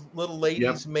those little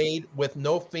ladies made with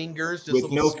no fingers, just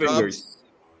with little fingers?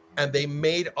 And they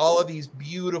made all of these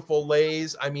beautiful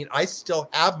leis. I mean, I still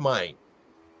have mine.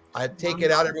 I take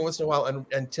it out every once in a while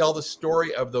and tell the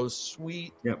story of those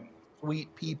sweet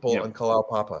people in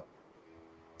Kalaupapa.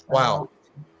 Wow.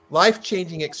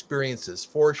 Life-changing experiences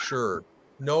for sure.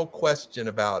 No question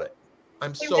about it.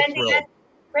 I'm so thrilled.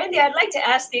 Randy, I'd like to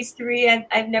ask these three.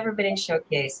 I've never been in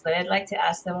Showcase, but I'd like to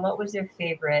ask them what was their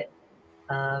favorite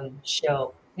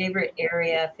show, favorite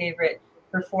area, favorite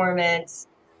performance.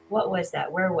 What was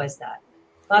that? Where was that?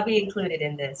 Bobby included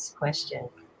in this question,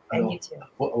 and you too.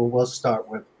 We'll start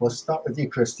with you,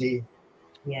 Christy.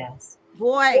 Yes.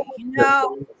 Boy,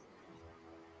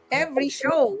 every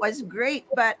show was great,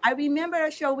 but I remember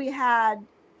a show we had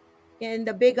in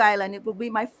the Big Island. It would be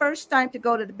my first time to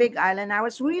go to the Big Island. I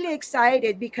was really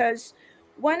excited because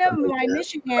one of my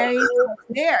missionaries was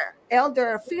there,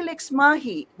 Elder Felix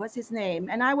Mahi was his name,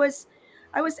 and I was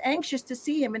anxious to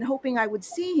see him and hoping I would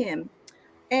see him.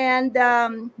 And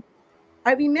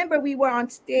I remember we were on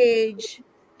stage.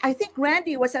 I think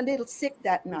Randy was a little sick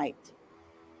that night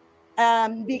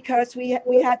because we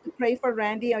had to pray for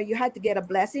Randy, or you had to get a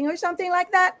blessing or something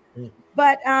like that.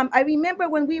 But I remember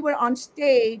when we were on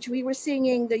stage, we were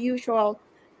singing the usual,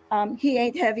 He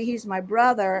Ain't Heavy, He's My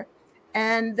Brother.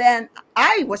 And then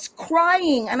I was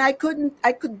crying and I could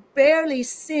barely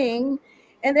sing.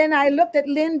 And then I looked at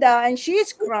Linda and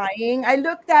she's crying. I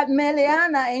looked at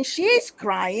Meliana and she's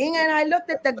crying. And I looked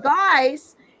at the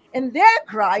guys and they're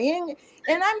crying.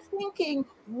 And I'm thinking,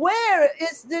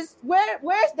 where's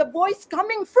the voice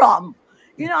coming from?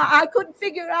 I couldn't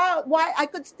figure out why. I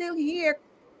could still hear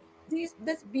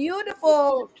this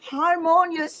beautiful,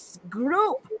 harmonious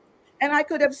group. And I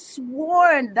could have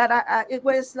sworn that it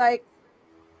was like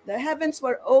the heavens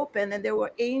were open and there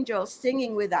were angels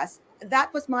singing with us.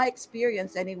 That was my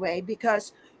experience anyway,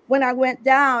 because when I went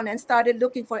down and started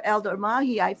looking for Elder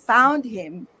Mahi, I found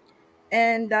him.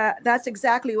 And that's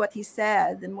exactly what he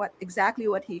said, and what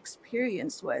he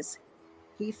experienced was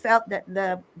he felt that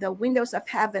the windows of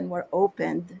heaven were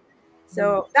opened.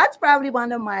 So that's probably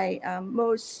one of my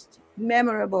most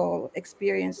memorable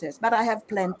experiences, but I have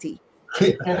plenty.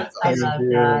 I love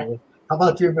that. How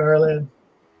about you, Marilyn?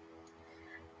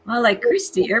 Well, like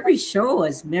Christy, every show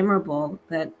was memorable,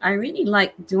 but I really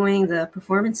liked doing the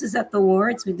performances at the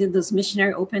wards. We did those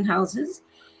missionary open houses,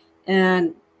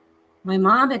 and my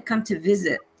mom had come to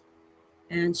visit,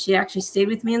 and she actually stayed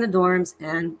with me in the dorms,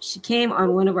 and she came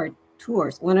on one of our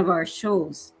tours, one of our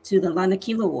shows to the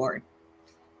Lanakila ward,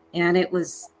 and it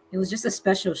was just a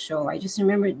special show. I just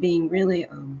remember it being really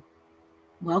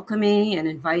welcoming and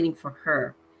inviting for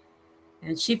her,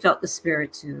 and she felt the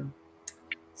spirit too.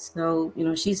 So,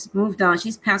 she's moved on,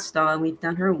 she's passed on, we've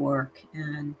done her work.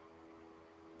 And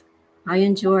I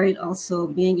enjoyed also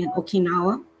being in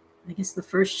Okinawa. I guess the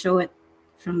first show it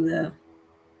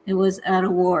was at a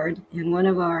ward, and one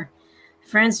of our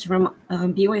friends from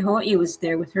BYU Hawaii was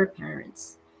there with her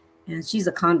parents. And she's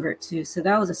a convert too. So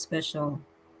that was a special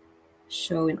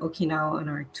show in Okinawa on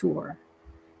our tour.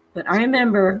 But I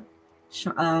remember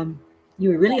you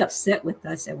were really upset with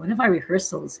us at one of our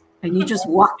rehearsals, and you just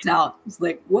walked out. It's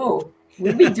like, whoa,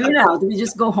 what do we do now? Do we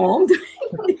just go home?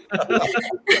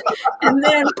 and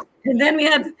then we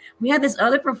had this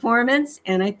other performance,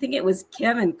 and I think it was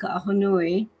Kevin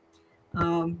Kahonui.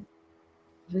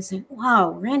 He was saying,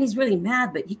 wow, Randy's really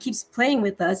mad, but he keeps playing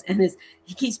with us, and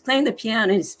he keeps playing the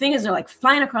piano, and his fingers are like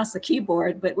flying across the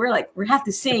keyboard, but we have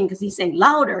to sing because he's saying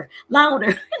louder.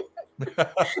 It's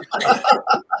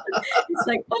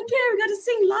like, okay, we got to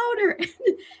sing louder.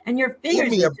 And your fingers.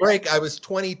 Give me a break. I was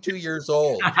 22 years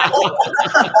old. I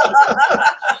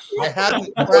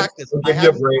hadn't practiced. I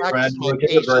hadn't practiced my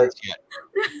patience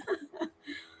yet.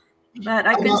 But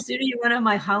I consider you one of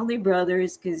my Haole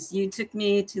brothers because you took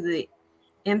me to the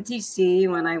MTC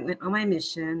when I went on my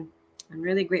mission. I'm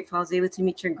really grateful I was able to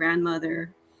meet your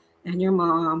grandmother and your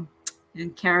mom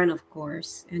and Karen, of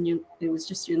course. And it was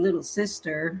just your little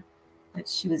sister. that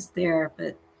she was there,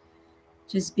 but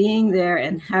just being there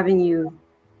and having you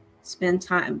spend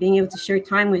time, being able to share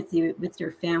time with you, with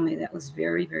your family, that was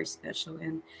very, very special.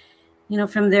 And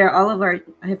from there, I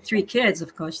have 3 kids,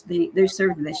 of course, they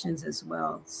served missions as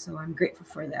well. So I'm grateful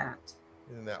for that.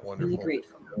 Isn't that wonderful? Really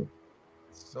grateful.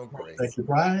 So great. Thank you,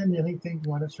 Brian. Anything you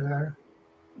want to share?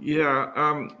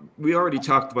 Yeah, we already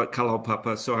talked about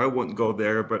Kalaupapa, so I won't go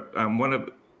there. But one of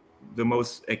the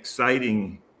most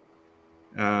exciting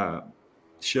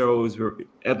shows were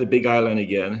at the Big Island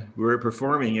again. We were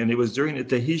performing, and it was during the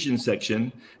Tahitian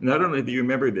section. And I don't know if you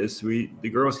remember this. The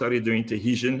girls started doing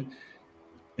Tahitian,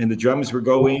 and the drums were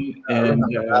going, and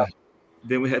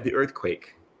then we had the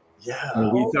earthquake. Yeah.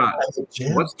 And we thought,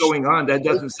 what's going on? That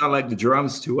doesn't sound like the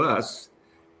drums to us.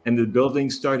 And the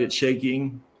building started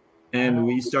shaking, and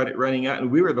we started running out. And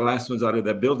we were the last ones out of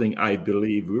that building, I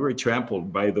believe. We were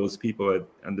trampled by those people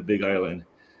on the Big Island.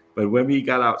 But when we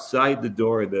got outside the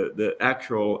door, the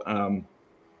actual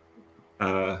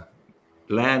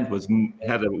land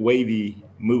had a wavy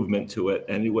movement to it,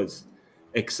 and it was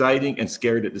exciting and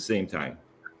scared at the same time.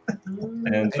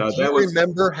 And do you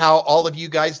remember how all of you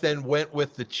guys then went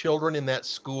with the children in that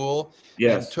school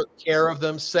and took care of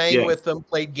them, sang with them,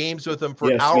 played games with them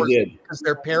for hours because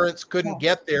their parents couldn't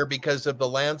get there because of the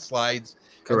landslides?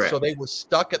 Correct. And so they were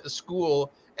stuck at the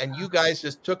school, and you guys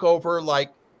just took over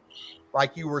like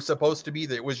you were supposed to be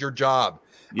there. It was your job.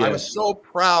 Yes. I was so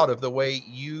proud of the way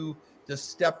you just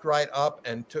stepped right up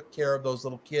and took care of those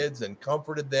little kids and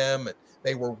comforted them. And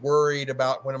they were worried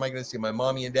about, when am I going to see my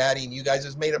mommy and daddy? And you guys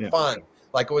just made it fun.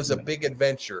 Like it was a big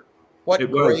adventure. What it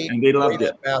was, and they loved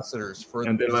it. Ambassadors for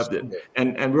and they loved it.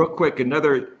 And real quick,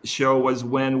 another show was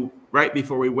right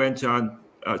before we went on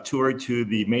a tour to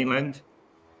the mainland.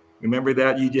 Remember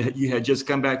that you had just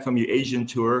come back from your Asian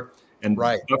tour, and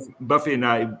Buffy and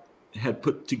I had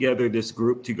put together this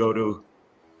group to go to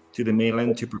the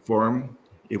mainland to perform.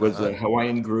 It was a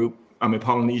Hawaiian group, a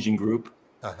Polynesian group,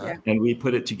 and we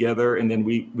put it together, and then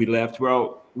we left.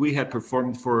 Well, we had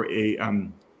performed for a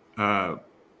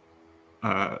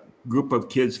group of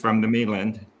kids from the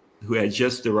mainland who had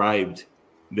just arrived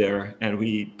there, and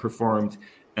we performed,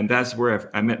 and that's where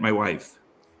I met my wife.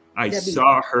 I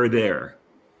saw her there.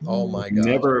 Oh my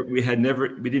God! We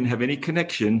didn't have any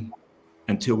connection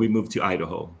until we moved to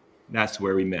Idaho. That's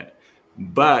where we met.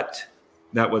 But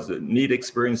that was a neat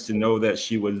experience to know that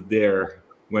she was there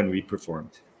when we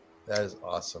performed. That is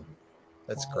awesome.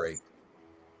 That's great.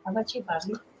 How about you,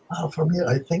 Bobby? For me,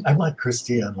 I think I'm like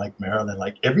Christy and like Marilyn.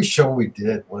 Like every show we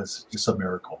did was just a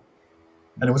miracle.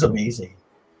 And it was amazing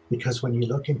because when you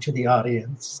look into the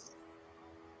audience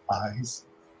eyes,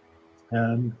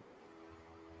 and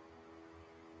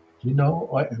we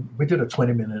did a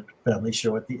 20-minute family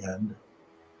show at the end.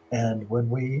 And when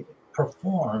we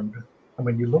performed, and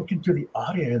when you look into the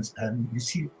audience and you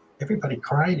see everybody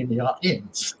crying in the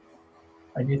audience,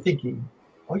 and you're thinking,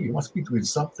 oh, you must be doing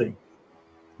something.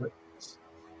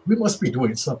 We must be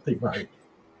doing something right.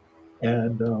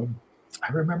 And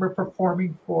I remember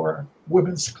performing for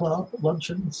women's club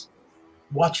luncheons,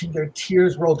 watching their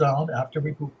tears roll down after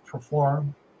we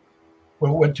performed.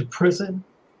 When we went to prison,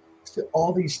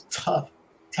 all these tough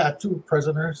tattooed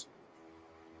prisoners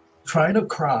trying to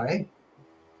cry,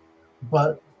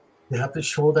 but they have to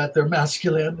show that they're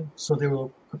masculine, so they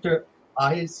will put their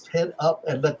head up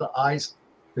and let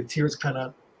the tears kind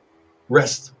of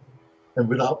rest, and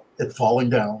without it falling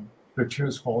down, their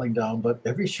tears falling down. But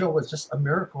every show was just a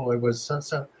miracle. It was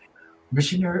such a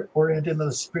missionary oriented, and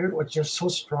the spirit was just so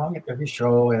strong at every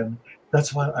show, and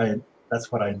that's what I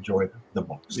enjoyed the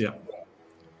most. Yeah,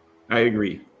 I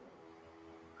agree.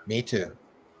 Me too.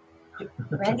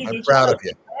 Randy, I'm proud of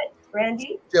you.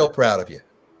 Randy? Still proud of you.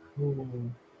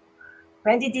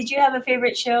 Randy, did you have a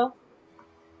favorite show?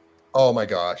 Oh my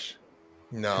gosh.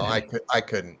 No, I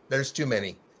couldn't. There's too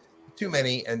many,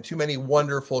 and too many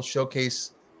wonderful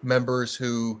showcase members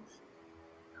who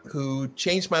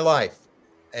changed my life.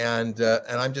 And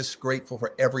I'm just grateful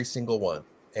for every single one.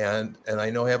 And I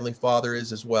know Heavenly Father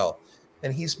is as well.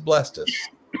 And He's blessed us.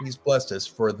 He's blessed us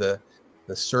for the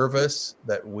service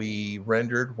that we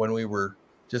rendered when we were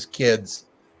just kids,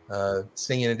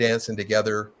 singing and dancing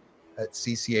together at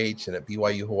CCH and at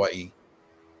BYU Hawaii.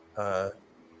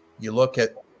 You look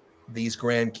at these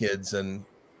grandkids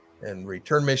and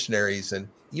return missionaries, and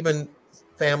even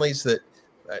families that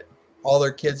all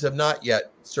their kids have not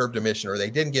yet served a mission, or they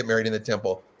didn't get married in the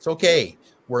temple. It's okay.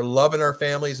 We're loving our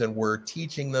families, and we're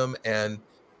teaching them and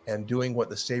doing what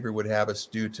the Savior would have us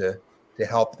do to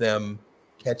help them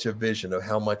catch a vision of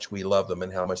how much we love them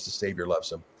and how much the Savior loves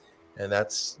them. And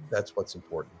that's what's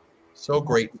important. So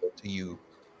grateful to you.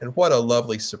 And what a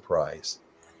lovely surprise.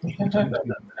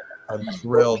 I'm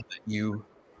thrilled that you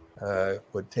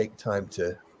would take time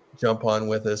to jump on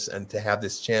with us and to have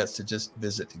this chance to just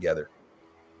visit together.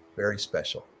 Very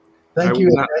special. Thank I you.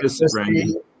 will not miss it,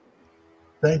 Randy.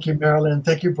 Thank you, Marilyn.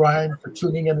 Thank you, Brian, for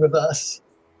tuning in with us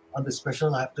on this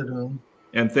special afternoon.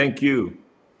 And thank you.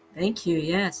 Thank you.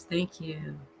 Yes, thank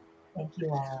you. Thank you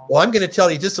all. Well, I'm going to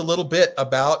tell you just a little bit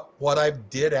about what I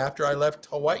did after I left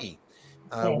Hawaii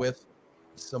with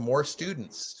some more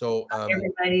students. So,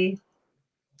 everybody.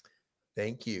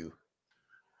 Thank you.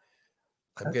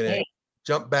 I'm going to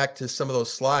jump back to some of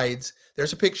those slides.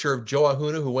 There's a picture of Joe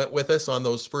Ahuna, who went with us on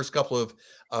those first couple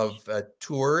of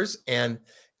tours. And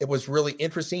it was really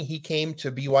interesting. He came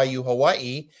to BYU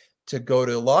Hawaii to go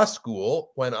to law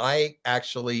school when I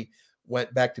actually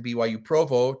went back to BYU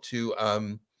Provo to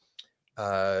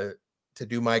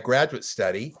do my graduate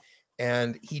study.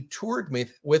 And he toured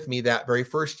with me that very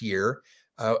first year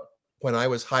when I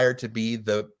was hired to be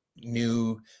the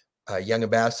new Young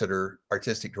Ambassador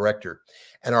Artistic Director.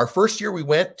 And our first year we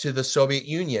went to the Soviet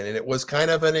Union, and it was kind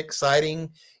of an exciting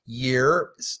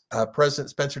year. President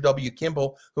Spencer W.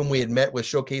 Kimball, whom we had met with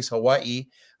Showcase Hawaii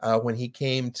when he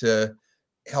came to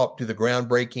help do the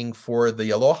groundbreaking for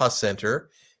the Aloha Center.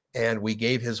 And we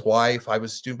gave his wife, I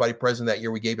was student body president that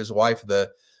year, we gave his wife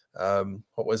the,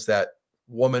 what was that,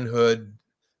 womanhood,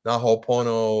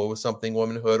 Nahopono something,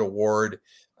 womanhood award.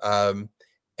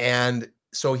 And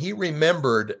so he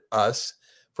remembered us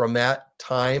from that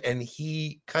time, and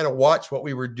he kind of watched what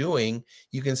we were doing.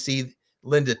 You can see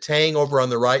Linda Tang over on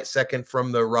the right, second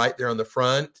from the right there on the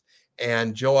front.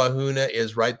 And Joe Ahuna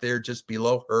is right there just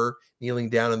below her, kneeling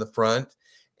down in the front.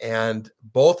 And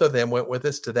both of them went with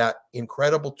us to that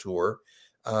incredible tour.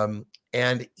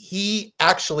 And he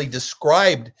actually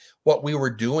described what we were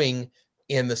doing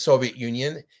in the Soviet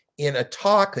Union in a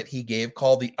talk that he gave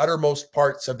called The Uttermost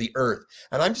Parts of the Earth.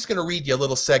 And I'm just going to read you a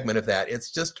little segment of that.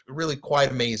 It's just really quite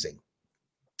amazing.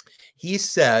 He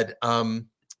said,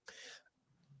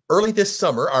 early this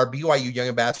summer, our BYU Young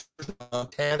Ambassadors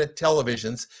Montana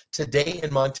televisions Today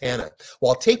in Montana.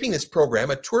 While taping this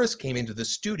program, a tourist came into the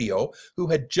studio who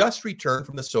had just returned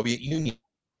from the Soviet Union.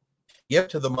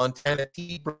 Gift to the Montana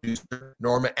TV producer,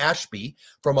 Norma Ashby,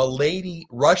 from a lady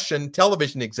Russian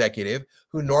television executive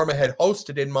who Norma had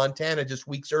hosted in Montana just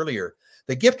weeks earlier.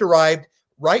 The gift arrived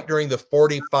right during the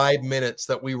 45 minutes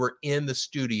that we were in the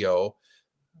studio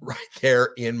right there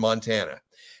in Montana.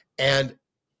 And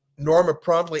Norma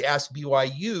promptly asked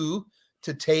BYU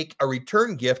to take a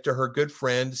return gift to her good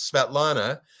friend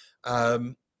Svetlana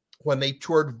when they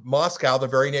toured Moscow the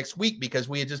very next week, because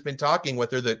we had just been talking with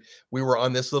her that we were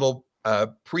on this little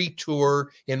pre-tour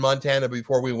in Montana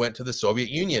before we went to the Soviet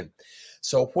Union.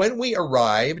 So when we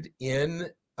arrived in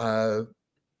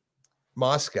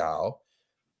Moscow,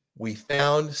 we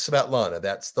found Svetlana.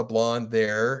 That's the blonde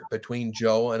there between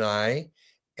Joe and I,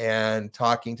 and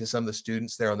talking to some of the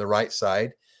students there on the right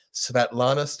side,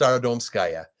 Svetlana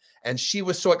Starodomskaya. And she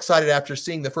was so excited after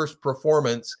seeing the first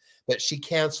performance that she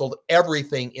canceled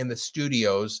everything in the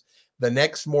studios the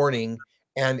next morning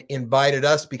and invited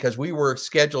us, because we were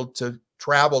scheduled to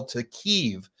travel to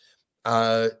Kyiv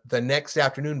the next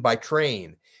afternoon by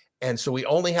train. And so we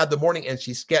only had the morning, and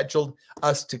she scheduled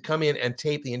us to come in and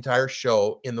tape the entire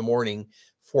show in the morning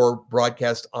for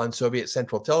broadcast on Soviet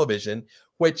Central Television,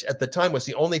 which at the time was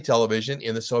the only television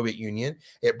in the Soviet Union.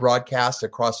 It broadcast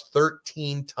across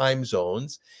 13 time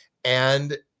zones,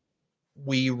 and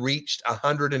we reached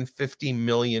 150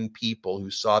 million people who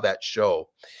saw that show.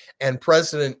 And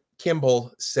President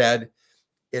Kimball said,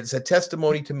 "It's a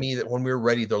testimony to me that when we're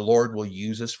ready, the Lord will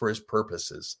use us for his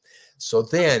purposes." So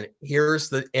then here's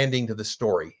the ending to the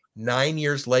story. 9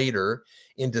 years later,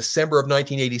 in December of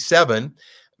 1987,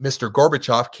 Mr.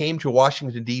 Gorbachev came to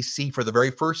Washington, D.C. for the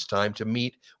very first time to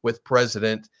meet with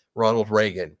President Ronald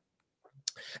Reagan.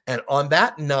 And on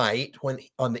that night,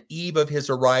 on the eve of his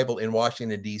arrival in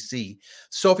Washington, D.C.,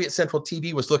 Soviet Central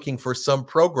TV was looking for some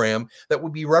program that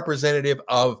would be representative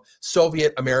of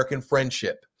Soviet-American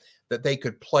friendship, that they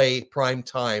could play prime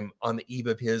time on the eve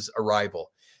of his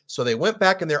arrival. So they went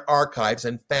back in their archives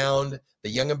and found the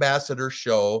Young Ambassador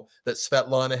show that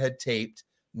Svetlana had taped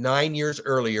 9 years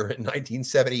earlier in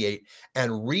 1978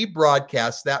 and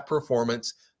rebroadcast that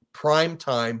performance prime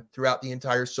time throughout the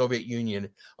entire Soviet Union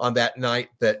on that night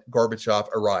that Gorbachev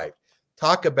arrived.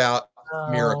 Talk about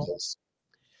miracles.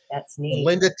 That's neat.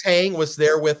 Linda Tang was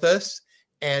there with us,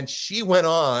 and she went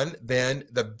on then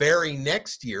the very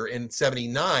next year in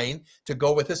 79 to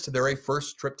go with us to their very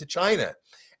first trip to China.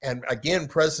 And again,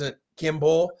 President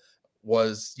Kimball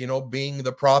was, being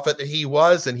the prophet that he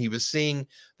was, and he was seeing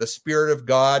the Spirit of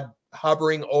God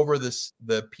hovering over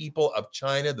the people of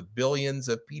China, the billions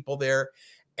of people there.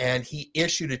 and he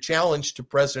issued a challenge to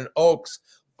President Oaks,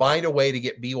 find a way to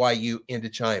get BYU into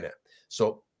China.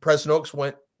 So President Oaks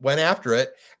went after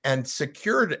it and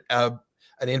secured an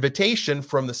invitation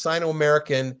from the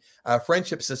Sino-American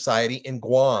Friendship Society in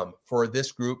Guam for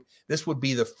this group. This would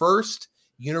be the first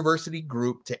university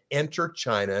group to enter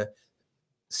China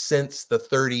since the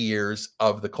 30 years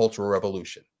of the Cultural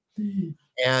Revolution. Mm-hmm.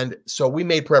 And so we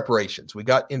made preparations. We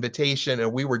got invitation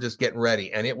and we were just getting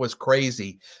ready. And it was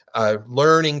crazy,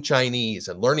 learning Chinese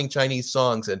and learning Chinese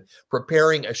songs and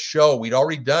preparing a show. We'd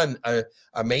already done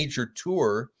a major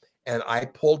tour, and I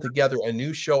pulled together a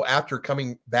new show after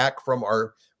coming back from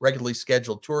our regularly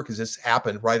scheduled tour, because this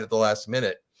happened right at the last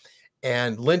minute.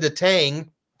 And Linda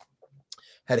Tang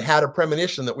had a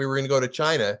premonition that we were going to go to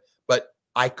China, but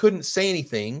I couldn't say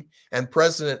anything. And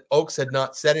President Oaks had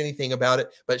not said anything about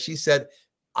it, but she said,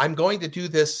 I'm going to do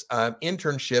this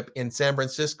internship in San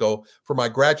Francisco for my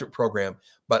graduate program,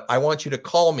 but I want you to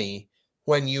call me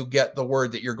when you get the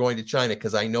word that you're going to China,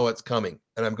 because I know it's coming.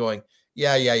 And I'm going,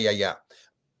 yeah.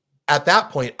 At that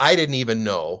point, I didn't even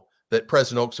know that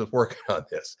President Oaks was working on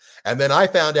this. And then I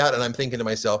found out, and I'm thinking to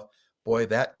myself, boy,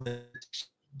 that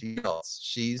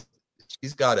she's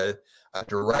got a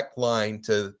direct line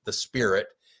to the spirit,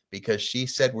 because she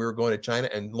said we were going to China.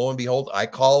 And lo and behold, I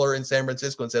call her in San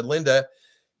Francisco and said, Linda,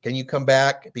 can you come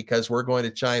back? Because we're going to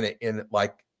China in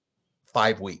like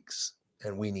 5 weeks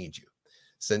and we need you,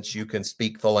 since you can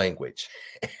speak the language.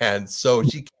 And so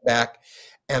she came back,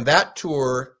 and that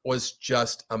tour was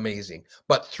just amazing.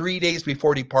 But 3 days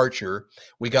before departure,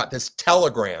 we got this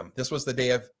telegram. This was the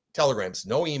day of telegrams,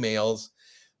 no emails,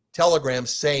 telegrams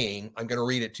saying, I'm going to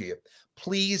read it to you.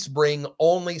 Please bring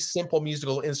only simple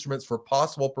musical instruments for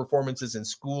possible performances in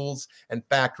schools and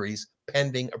factories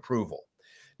pending approval.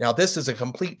 Now, this is a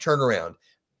complete turnaround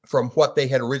from what they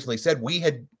had originally said. We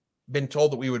had been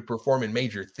told that we would perform in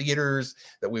major theaters,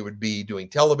 that we would be doing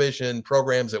television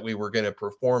programs, that we were going to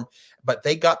perform. But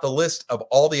they got the list of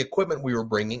all the equipment we were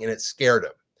bringing, and it scared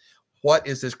them. What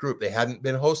is this group? They hadn't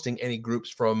been hosting any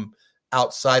groups from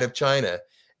outside of China.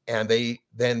 And they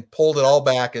then pulled it all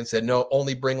back and said, no,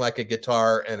 only bring like a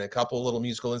guitar and a couple of little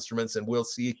musical instruments, and we'll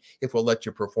see if we'll let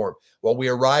you perform. Well, we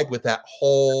arrived with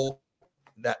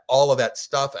all of that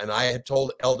stuff. And I had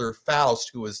told Elder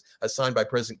Faust, who was assigned by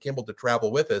President Kimball to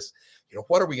travel with us,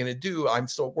 what are we going to do? I'm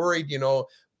so worried,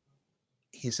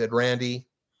 He said, Randy,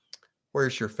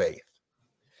 where's your faith?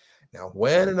 Now,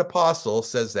 when an apostle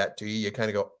says that to you, you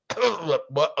kind of go,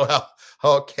 well,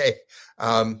 okay.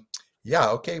 Yeah.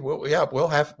 Okay. Well, yeah,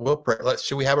 we'll pray.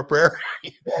 Should we have a prayer?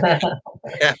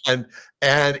 and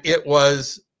it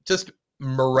was just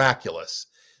miraculous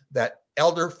that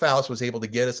Elder Faust was able to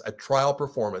get us a trial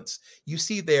performance. You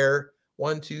see there,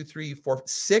 1, 2, 3, 4,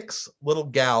 6 little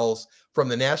gals from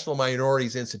the National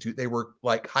Minorities Institute. They were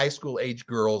like high school age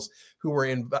girls who were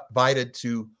invited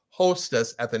to host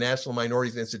us at the National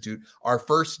Minorities Institute, our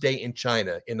first day in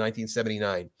China in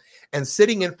 1979. And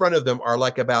sitting in front of them are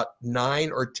like about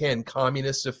 9 or 10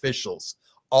 communist officials,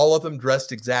 all of them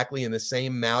dressed exactly in the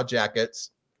same Mao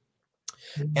jackets.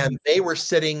 Mm-hmm. And they were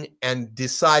sitting and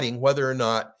deciding whether or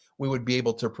not we would be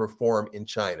able to perform in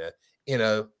China in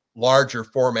a larger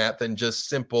format than just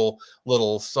simple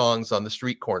little songs on the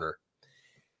street corner.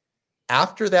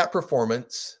 After that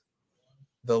performance,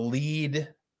 the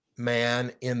lead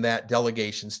man in that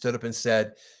delegation stood up and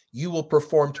said, you will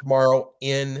perform tomorrow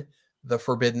in the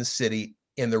Forbidden City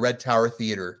in the Red Tower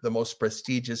Theater, the most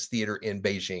prestigious theater in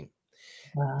Beijing.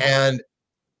 Wow. And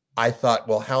I thought,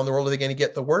 well, how in the world are they going to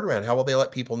get the word around? How will they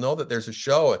let people know that there's a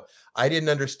show? I didn't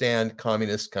understand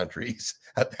communist countries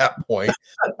at that point.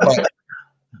 But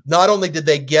not only did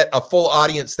they get a full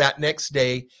audience that next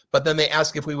day, but then they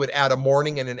asked if we would add a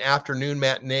morning and an afternoon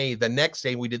matinee. The next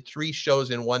day, we did 3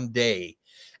 shows in one day,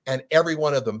 and every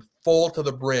one of them full to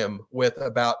the brim with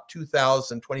about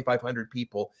 2,000, 2,500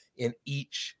 people in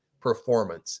each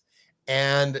performance.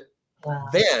 And wow.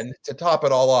 Then to top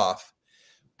it all off,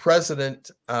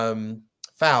 President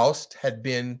Faust had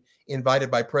been invited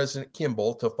by President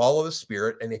Kimball to follow the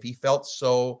Spirit, and if he felt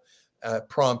so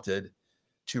prompted,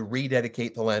 to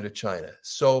rededicate the land of China.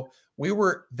 So we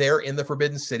were there in the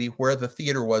Forbidden City where the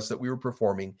theater was that we were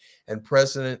performing, and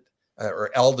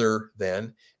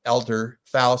Elder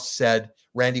Faust said,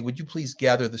 Randy, would you please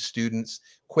gather the students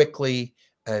quickly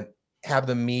and have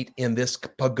them meet in this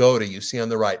pagoda you see on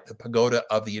the right, the pagoda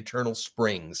of the Eternal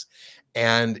Springs.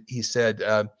 And he said,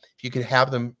 if you could have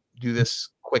them do this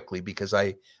quickly, because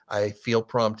I feel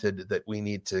prompted that we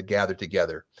need to gather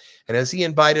together. And as he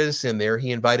invited us in there,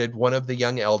 he invited one of the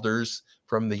young elders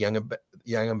from the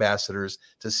young ambassadors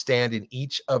to stand in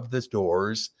each of the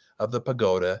doors of the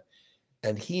pagoda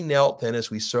And he knelt then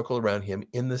as we circled around him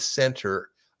in the center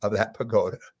of that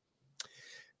pagoda.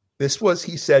 This was,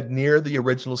 he said, near the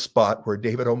original spot where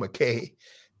David O. McKay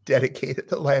dedicated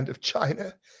the land of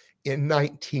China in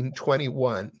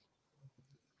 1921.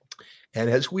 And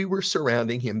as we were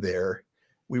surrounding him there,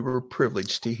 we were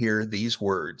privileged to hear these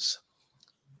words.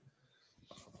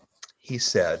 He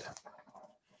said,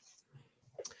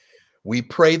 "We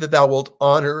pray that thou wilt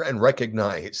honor and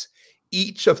recognize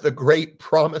each of the great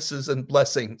promises and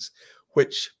blessings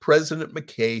which President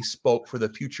McKay spoke for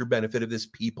the future benefit of this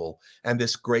people and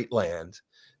this great land.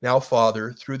 Now,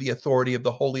 Father, through the authority of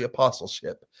the Holy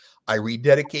Apostleship, I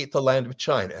rededicate the land of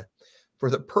China for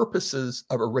the purposes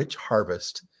of a rich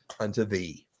harvest unto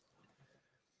thee."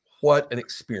 What an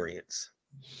experience.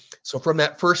 So from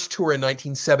that first tour in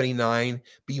 1979,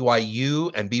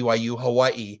 BYU and BYU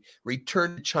Hawaii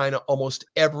returned to China almost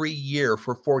every year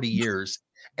for 40 years.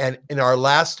 And in our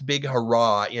last big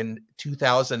hurrah in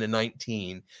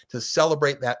 2019, to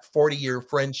celebrate that 40-year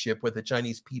friendship with the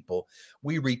Chinese people,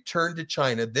 we returned to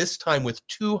China, this time with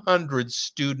 200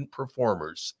 student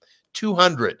performers.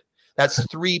 200. That's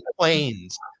 3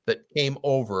 planes that came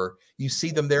over. You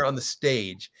see them there on the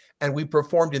stage. And we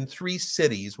performed in 3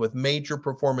 cities with major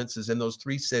performances in those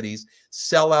 3 cities,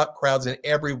 sellout crowds in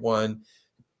every one,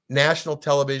 national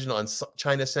television on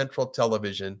China Central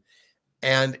Television.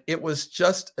 And it was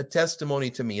just a testimony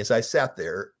to me as I sat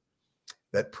there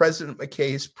that President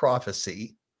McKay's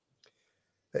prophecy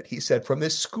that he said, from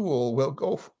this school will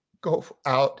go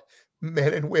out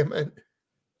men and women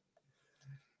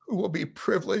who will be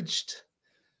privileged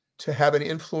to have an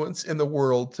influence in the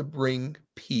world to bring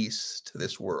peace to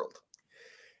this world.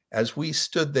 As we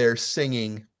stood there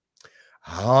singing,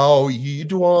 "How ye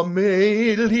dwa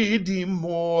me lidi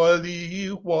mo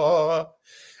li wa,"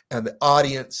 and the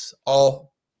audience,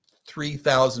 all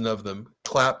 3,000 of them,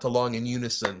 clapped along in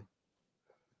unison,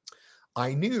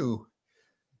 I knew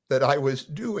that I was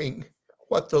doing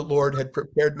what the Lord had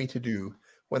prepared me to do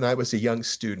when I was a young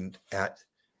student at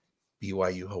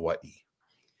BYU Hawaii.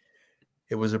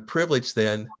 It was a privilege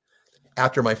then,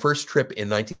 after my first trip in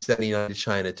 1979 to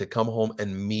China, to come home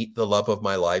and meet the love of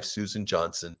my life, Susan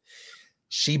Johnson.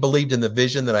 She believed in the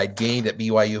vision that I'd gained at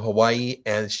BYU Hawaii,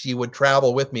 and she would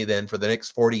travel with me then for the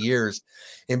next 40 years.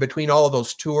 In between all of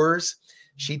those tours,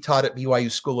 she taught at BYU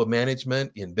School of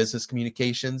Management in business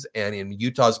communications and in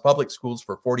Utah's public schools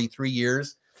for 43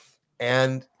 years,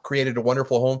 and created a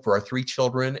wonderful home for our 3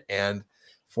 children and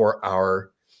for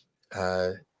our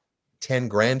 10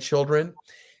 grandchildren.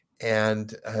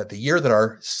 And the year that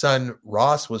our son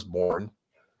Ross was born,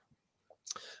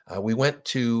 we went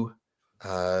to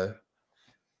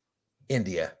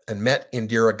India and met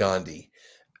Indira Gandhi.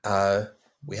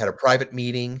 We had a private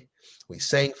meeting. We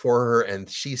sang for her, and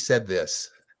she said this: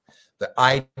 "The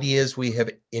ideas we have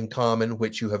in common,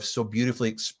 which you have so beautifully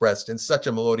expressed in such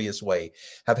a melodious way,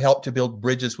 have helped to build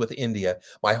bridges with India.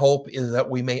 My hope is that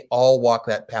we may all walk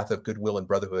that path of goodwill and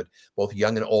brotherhood, both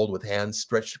young and old, with hands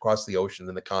stretched across the ocean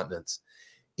and the continents."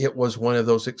 It was one of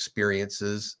those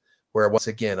experiences where, once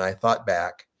again, I thought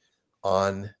back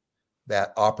on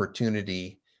that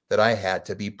opportunity that I had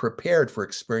to be prepared for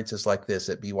experiences like this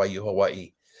at BYU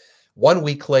Hawaii. 1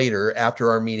 week later, after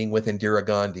our meeting with Indira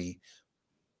Gandhi,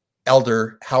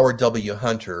 Elder Howard W.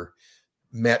 Hunter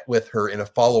met with her in a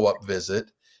follow-up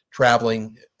visit,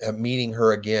 traveling, meeting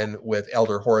her again with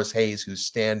Elder Horace Hayes, who's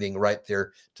standing right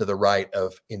there to the right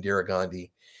of Indira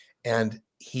Gandhi. And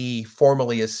he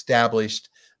formally established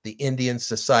the Indian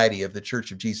Society of the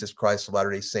Church of Jesus Christ of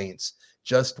Latter-day Saints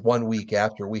just 1 week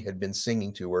after we had been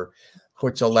singing to her,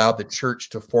 which allowed the church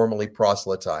to formally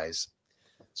proselytize.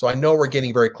 So I know we're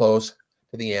getting very close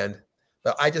to the end,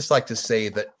 but I just like to say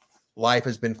that life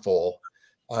has been full.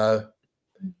 I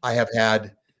have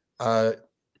had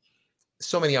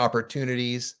so many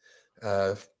opportunities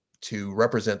to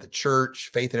represent the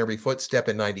church, Faith in Every Footstep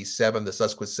in 97, the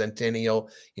Sesquicentennial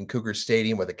in Cougar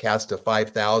Stadium with a cast of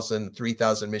 5,000,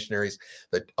 3,000 missionaries,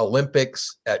 the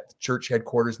Olympics at church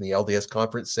headquarters in the LDS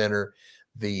Conference Center,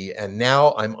 and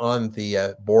now I'm on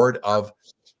the board of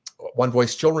One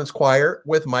Voice Children's Choir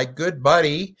with my good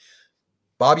buddy,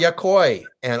 Bobby Akoi,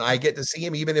 and I get to see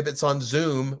him even if it's on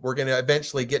Zoom. We're going to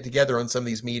eventually get together on some of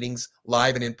these meetings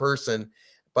live and in person.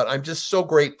 But I'm just so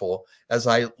grateful as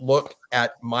I look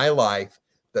at my life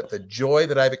that the joy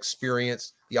that I've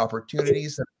experienced, the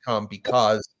opportunities that have come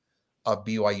because of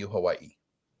BYU Hawaii.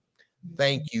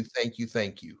 Thank you, thank you,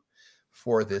 thank you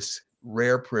for this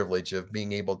rare privilege of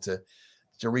being able to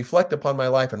reflect upon my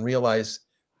life and realize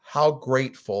how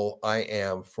grateful I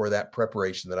am for that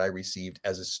preparation that I received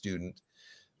as a student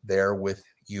there with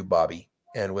you, Bobby,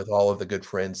 and with all of the good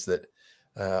friends that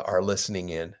are listening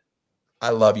in. I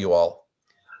love you all.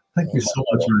 Thank you so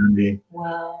much, Randy.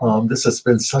 Wow. This has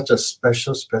been such a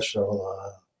special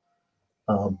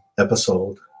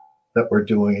episode that we're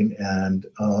doing, and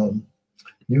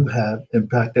you have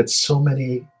impacted so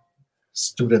many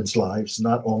students' lives,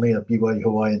 not only at BYU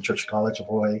Hawaii and Church College of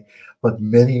Hawaii, but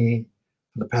many in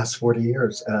the past 40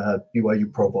 years at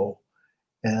BYU Provo.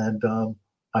 And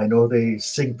I know they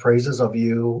sing praises of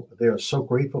you. They are so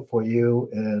grateful for you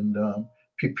and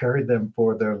preparing them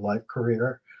for their life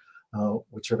career,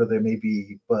 whichever they may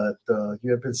be. But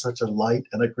you have been such a light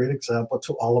and a great example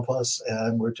to all of us.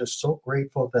 And we're just so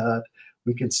grateful that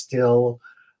we can still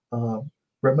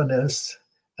reminisce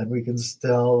and we can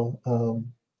still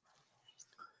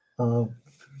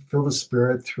feel the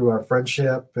spirit through our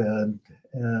friendship. And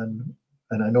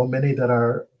I know many that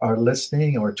are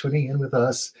listening or tuning in with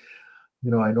us. You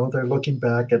know, I know they're looking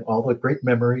back at all the great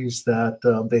memories that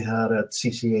they had at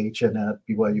CCH and at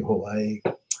BYU Hawaii.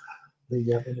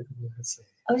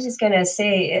 I was just gonna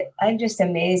say, I'm just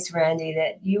amazed, Randy,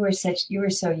 that you were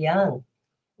so young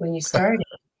when you started,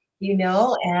 you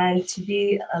know, and to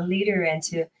be a leader and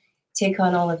to take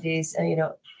on all of these,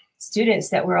 students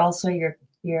that were also your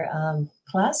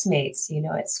classmates, you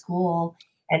know, at school,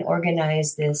 and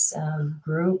organize this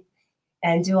group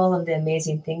and do all of the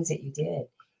amazing things that you did.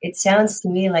 It sounds to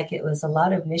me like it was a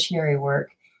lot of missionary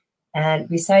work. And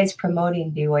besides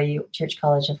promoting BYU Church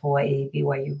College of Hawaii,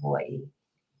 BYU Hawaii,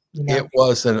 you know. It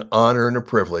was an honor and a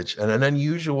privilege and an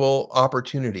unusual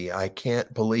opportunity. I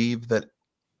can't believe that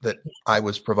I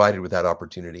was provided with that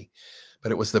opportunity,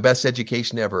 but it was the best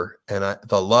education ever. And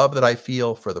the love that I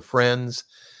feel for the friends,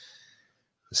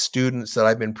 the students that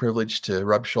I've been privileged to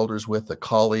rub shoulders with, the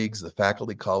colleagues, the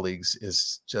faculty colleagues,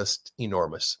 is just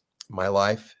enormous. My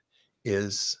life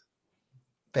is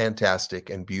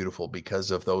fantastic and beautiful because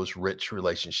of those rich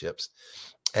relationships.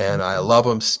 And I love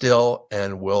them still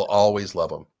and will always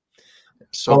love them.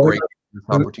 So great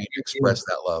opportunity to express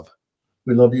that love.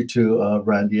 We love you too,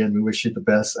 Randy, and we wish you the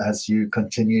best as you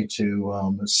continue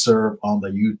to serve on the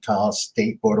Utah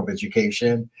State Board of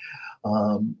Education.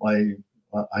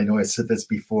 I know I said this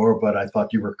before, but I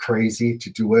thought you were crazy to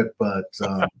do it. But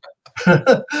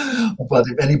but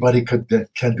if anybody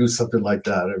can do something like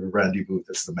that, Randy Booth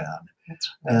is the man. Right.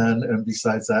 And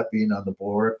besides that, being on the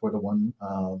board for the One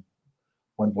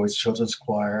Voice Children's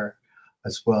Choir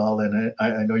as well. And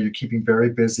I know you're keeping very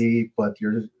busy, but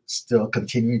you're still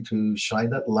continuing to shine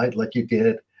that light like you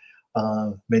did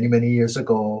many, many years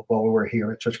ago while we were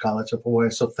here at Church College of Hawaii.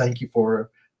 So thank you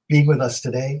for being with us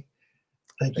today.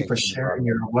 Thank you for sharing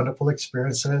your wonderful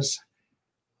experiences.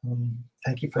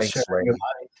 Thank you for sharing your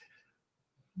light.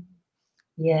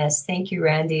 Yes, thank you,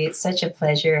 Randy. It's such a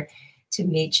pleasure to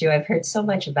meet you. I've heard so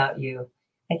much about you.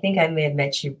 I think I may have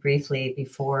met you briefly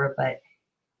before, but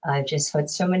I've just heard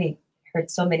so many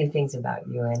things about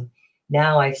you. And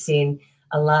now I've seen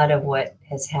a lot of what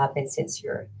has happened since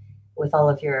with all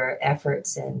of your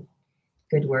efforts and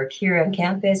good work here on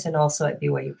campus and also at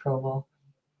BYU Provo.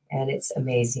 And it's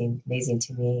amazing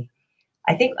to me.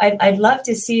 I think I'd love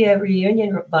to see a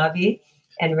reunion, Bobby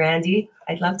and Randy.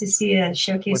 I'd love to see a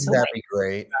showcase. Wouldn't that be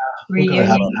great?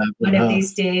 Reunion one of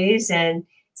these days, and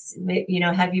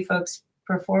have you folks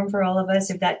perform for all of us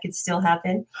if that could still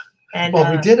happen. And well,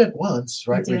 we did it once,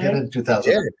 right? We did it in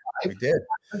 2005. We did.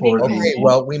 Okay,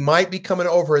 well, we might be coming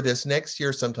over this next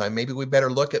year sometime. Maybe we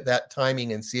better look at that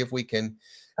timing and see if we can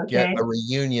get a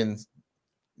reunion,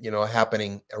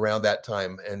 happening around that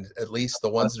time, and at least the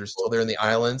ones that are still there in the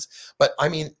islands. But I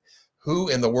mean, who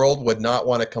in the world would not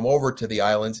want to come over to the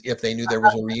islands if they knew there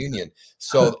was a reunion?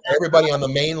 So everybody on the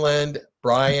mainland,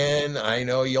 Brian, I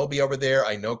know you'll be over there.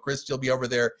 I know Chris, you'll be over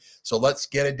there. So let's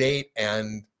get a date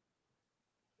and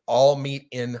all meet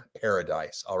in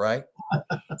paradise. All right.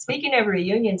 Speaking of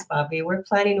reunions, Bobby, we're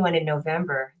planning one in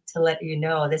November to let you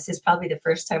know. This is probably the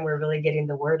first time we're really getting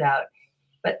the word out.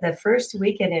 But the first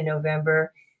weekend in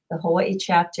November, the Hawaii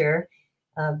chapter,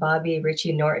 Bobby,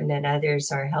 Richie Norton, and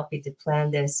others are helping to plan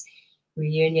this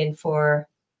reunion for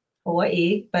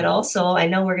Hawaii. But also, I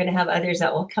know we're going to have others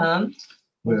that will come.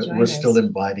 We're still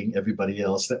inviting everybody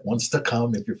else that wants to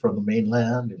come. If you're from the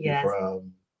mainland, if you're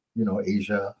from,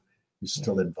 Asia, you're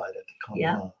still invited to come.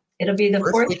 Yeah, it'll be the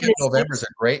first week of November is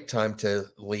a great time to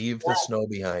leave the snow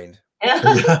behind.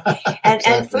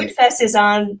 And Food Fest is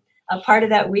on a part of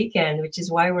that weekend, which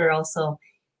is why we're also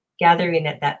gathering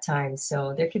at that time.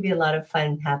 So there could be a lot of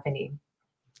fun happening.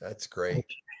 That's great.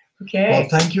 Okay. Well,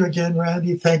 thank you again,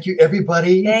 Randy. Thank you,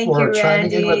 everybody, for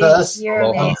chiming in with us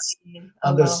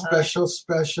on this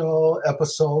special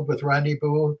episode with Randy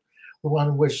Booth. We want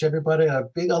to wish everybody a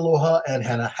big aloha and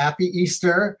a happy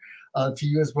Easter to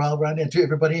you as well, Randy, and to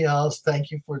everybody else. Thank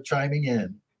you for chiming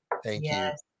in. Thank you.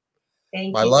 Yes.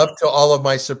 Thank My you. love to all of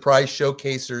my surprise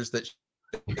showcasers that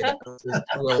this is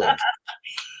thrilling.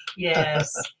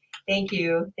 Yes. Thank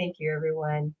you. Thank you,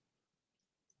 everyone.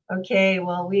 Okay,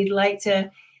 well, we'd like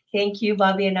to thank you,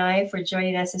 Bobby and I, for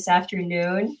joining us this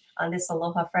afternoon on this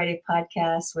Aloha Friday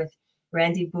podcast with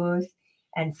Randy Booth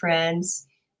and friends.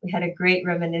 We had a great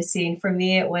reminiscing. For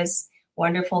me, it was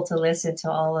wonderful to listen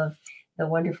to all of the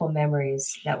wonderful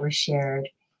memories that were shared.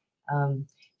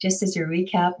 Just as a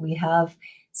recap, we have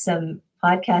some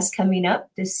podcasts coming up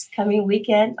this coming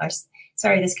weekend,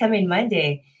 this coming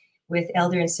Monday with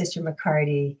Elder and Sister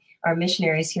McCarty, our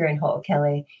missionaries here in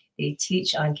Ho'okele. They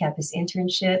teach on-campus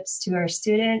internships to our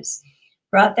students,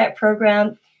 brought that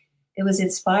program. It was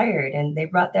inspired, and they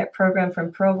brought that program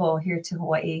from Provo here to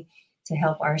Hawaii to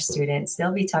help our students.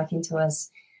 They'll be talking to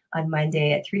us on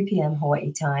Monday at 3 p.m.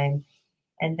 Hawaii time.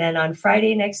 And then on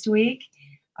Friday next week,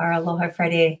 our Aloha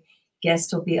Friday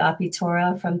guest will be Api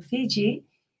Tora from Fiji,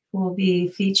 who will be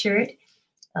featured,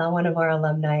 one of our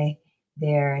alumni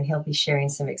there, and he'll be sharing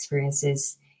some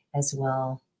experiences as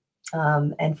well.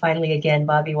 And finally, again,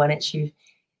 Bobby, why don't you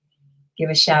give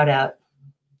a shout out?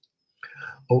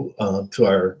 To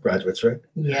our graduates, right?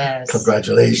 Yes.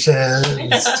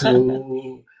 Congratulations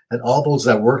to and all those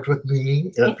that worked with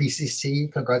me at PCC.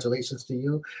 Congratulations to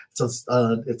you. So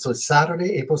it's a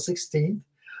Saturday, April 16th.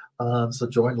 So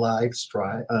join live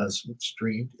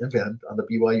streamed event on the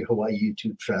BYU Hawaii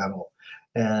YouTube channel.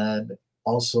 And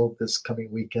also this coming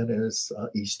weekend is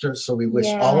Easter. So we wish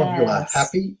all of you a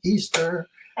happy Easter.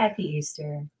 Happy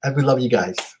Easter. And we love you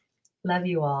guys. Love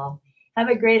you all. Have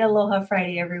a great Aloha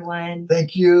Friday, everyone.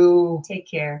 Thank you.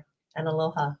 Take care and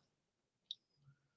aloha.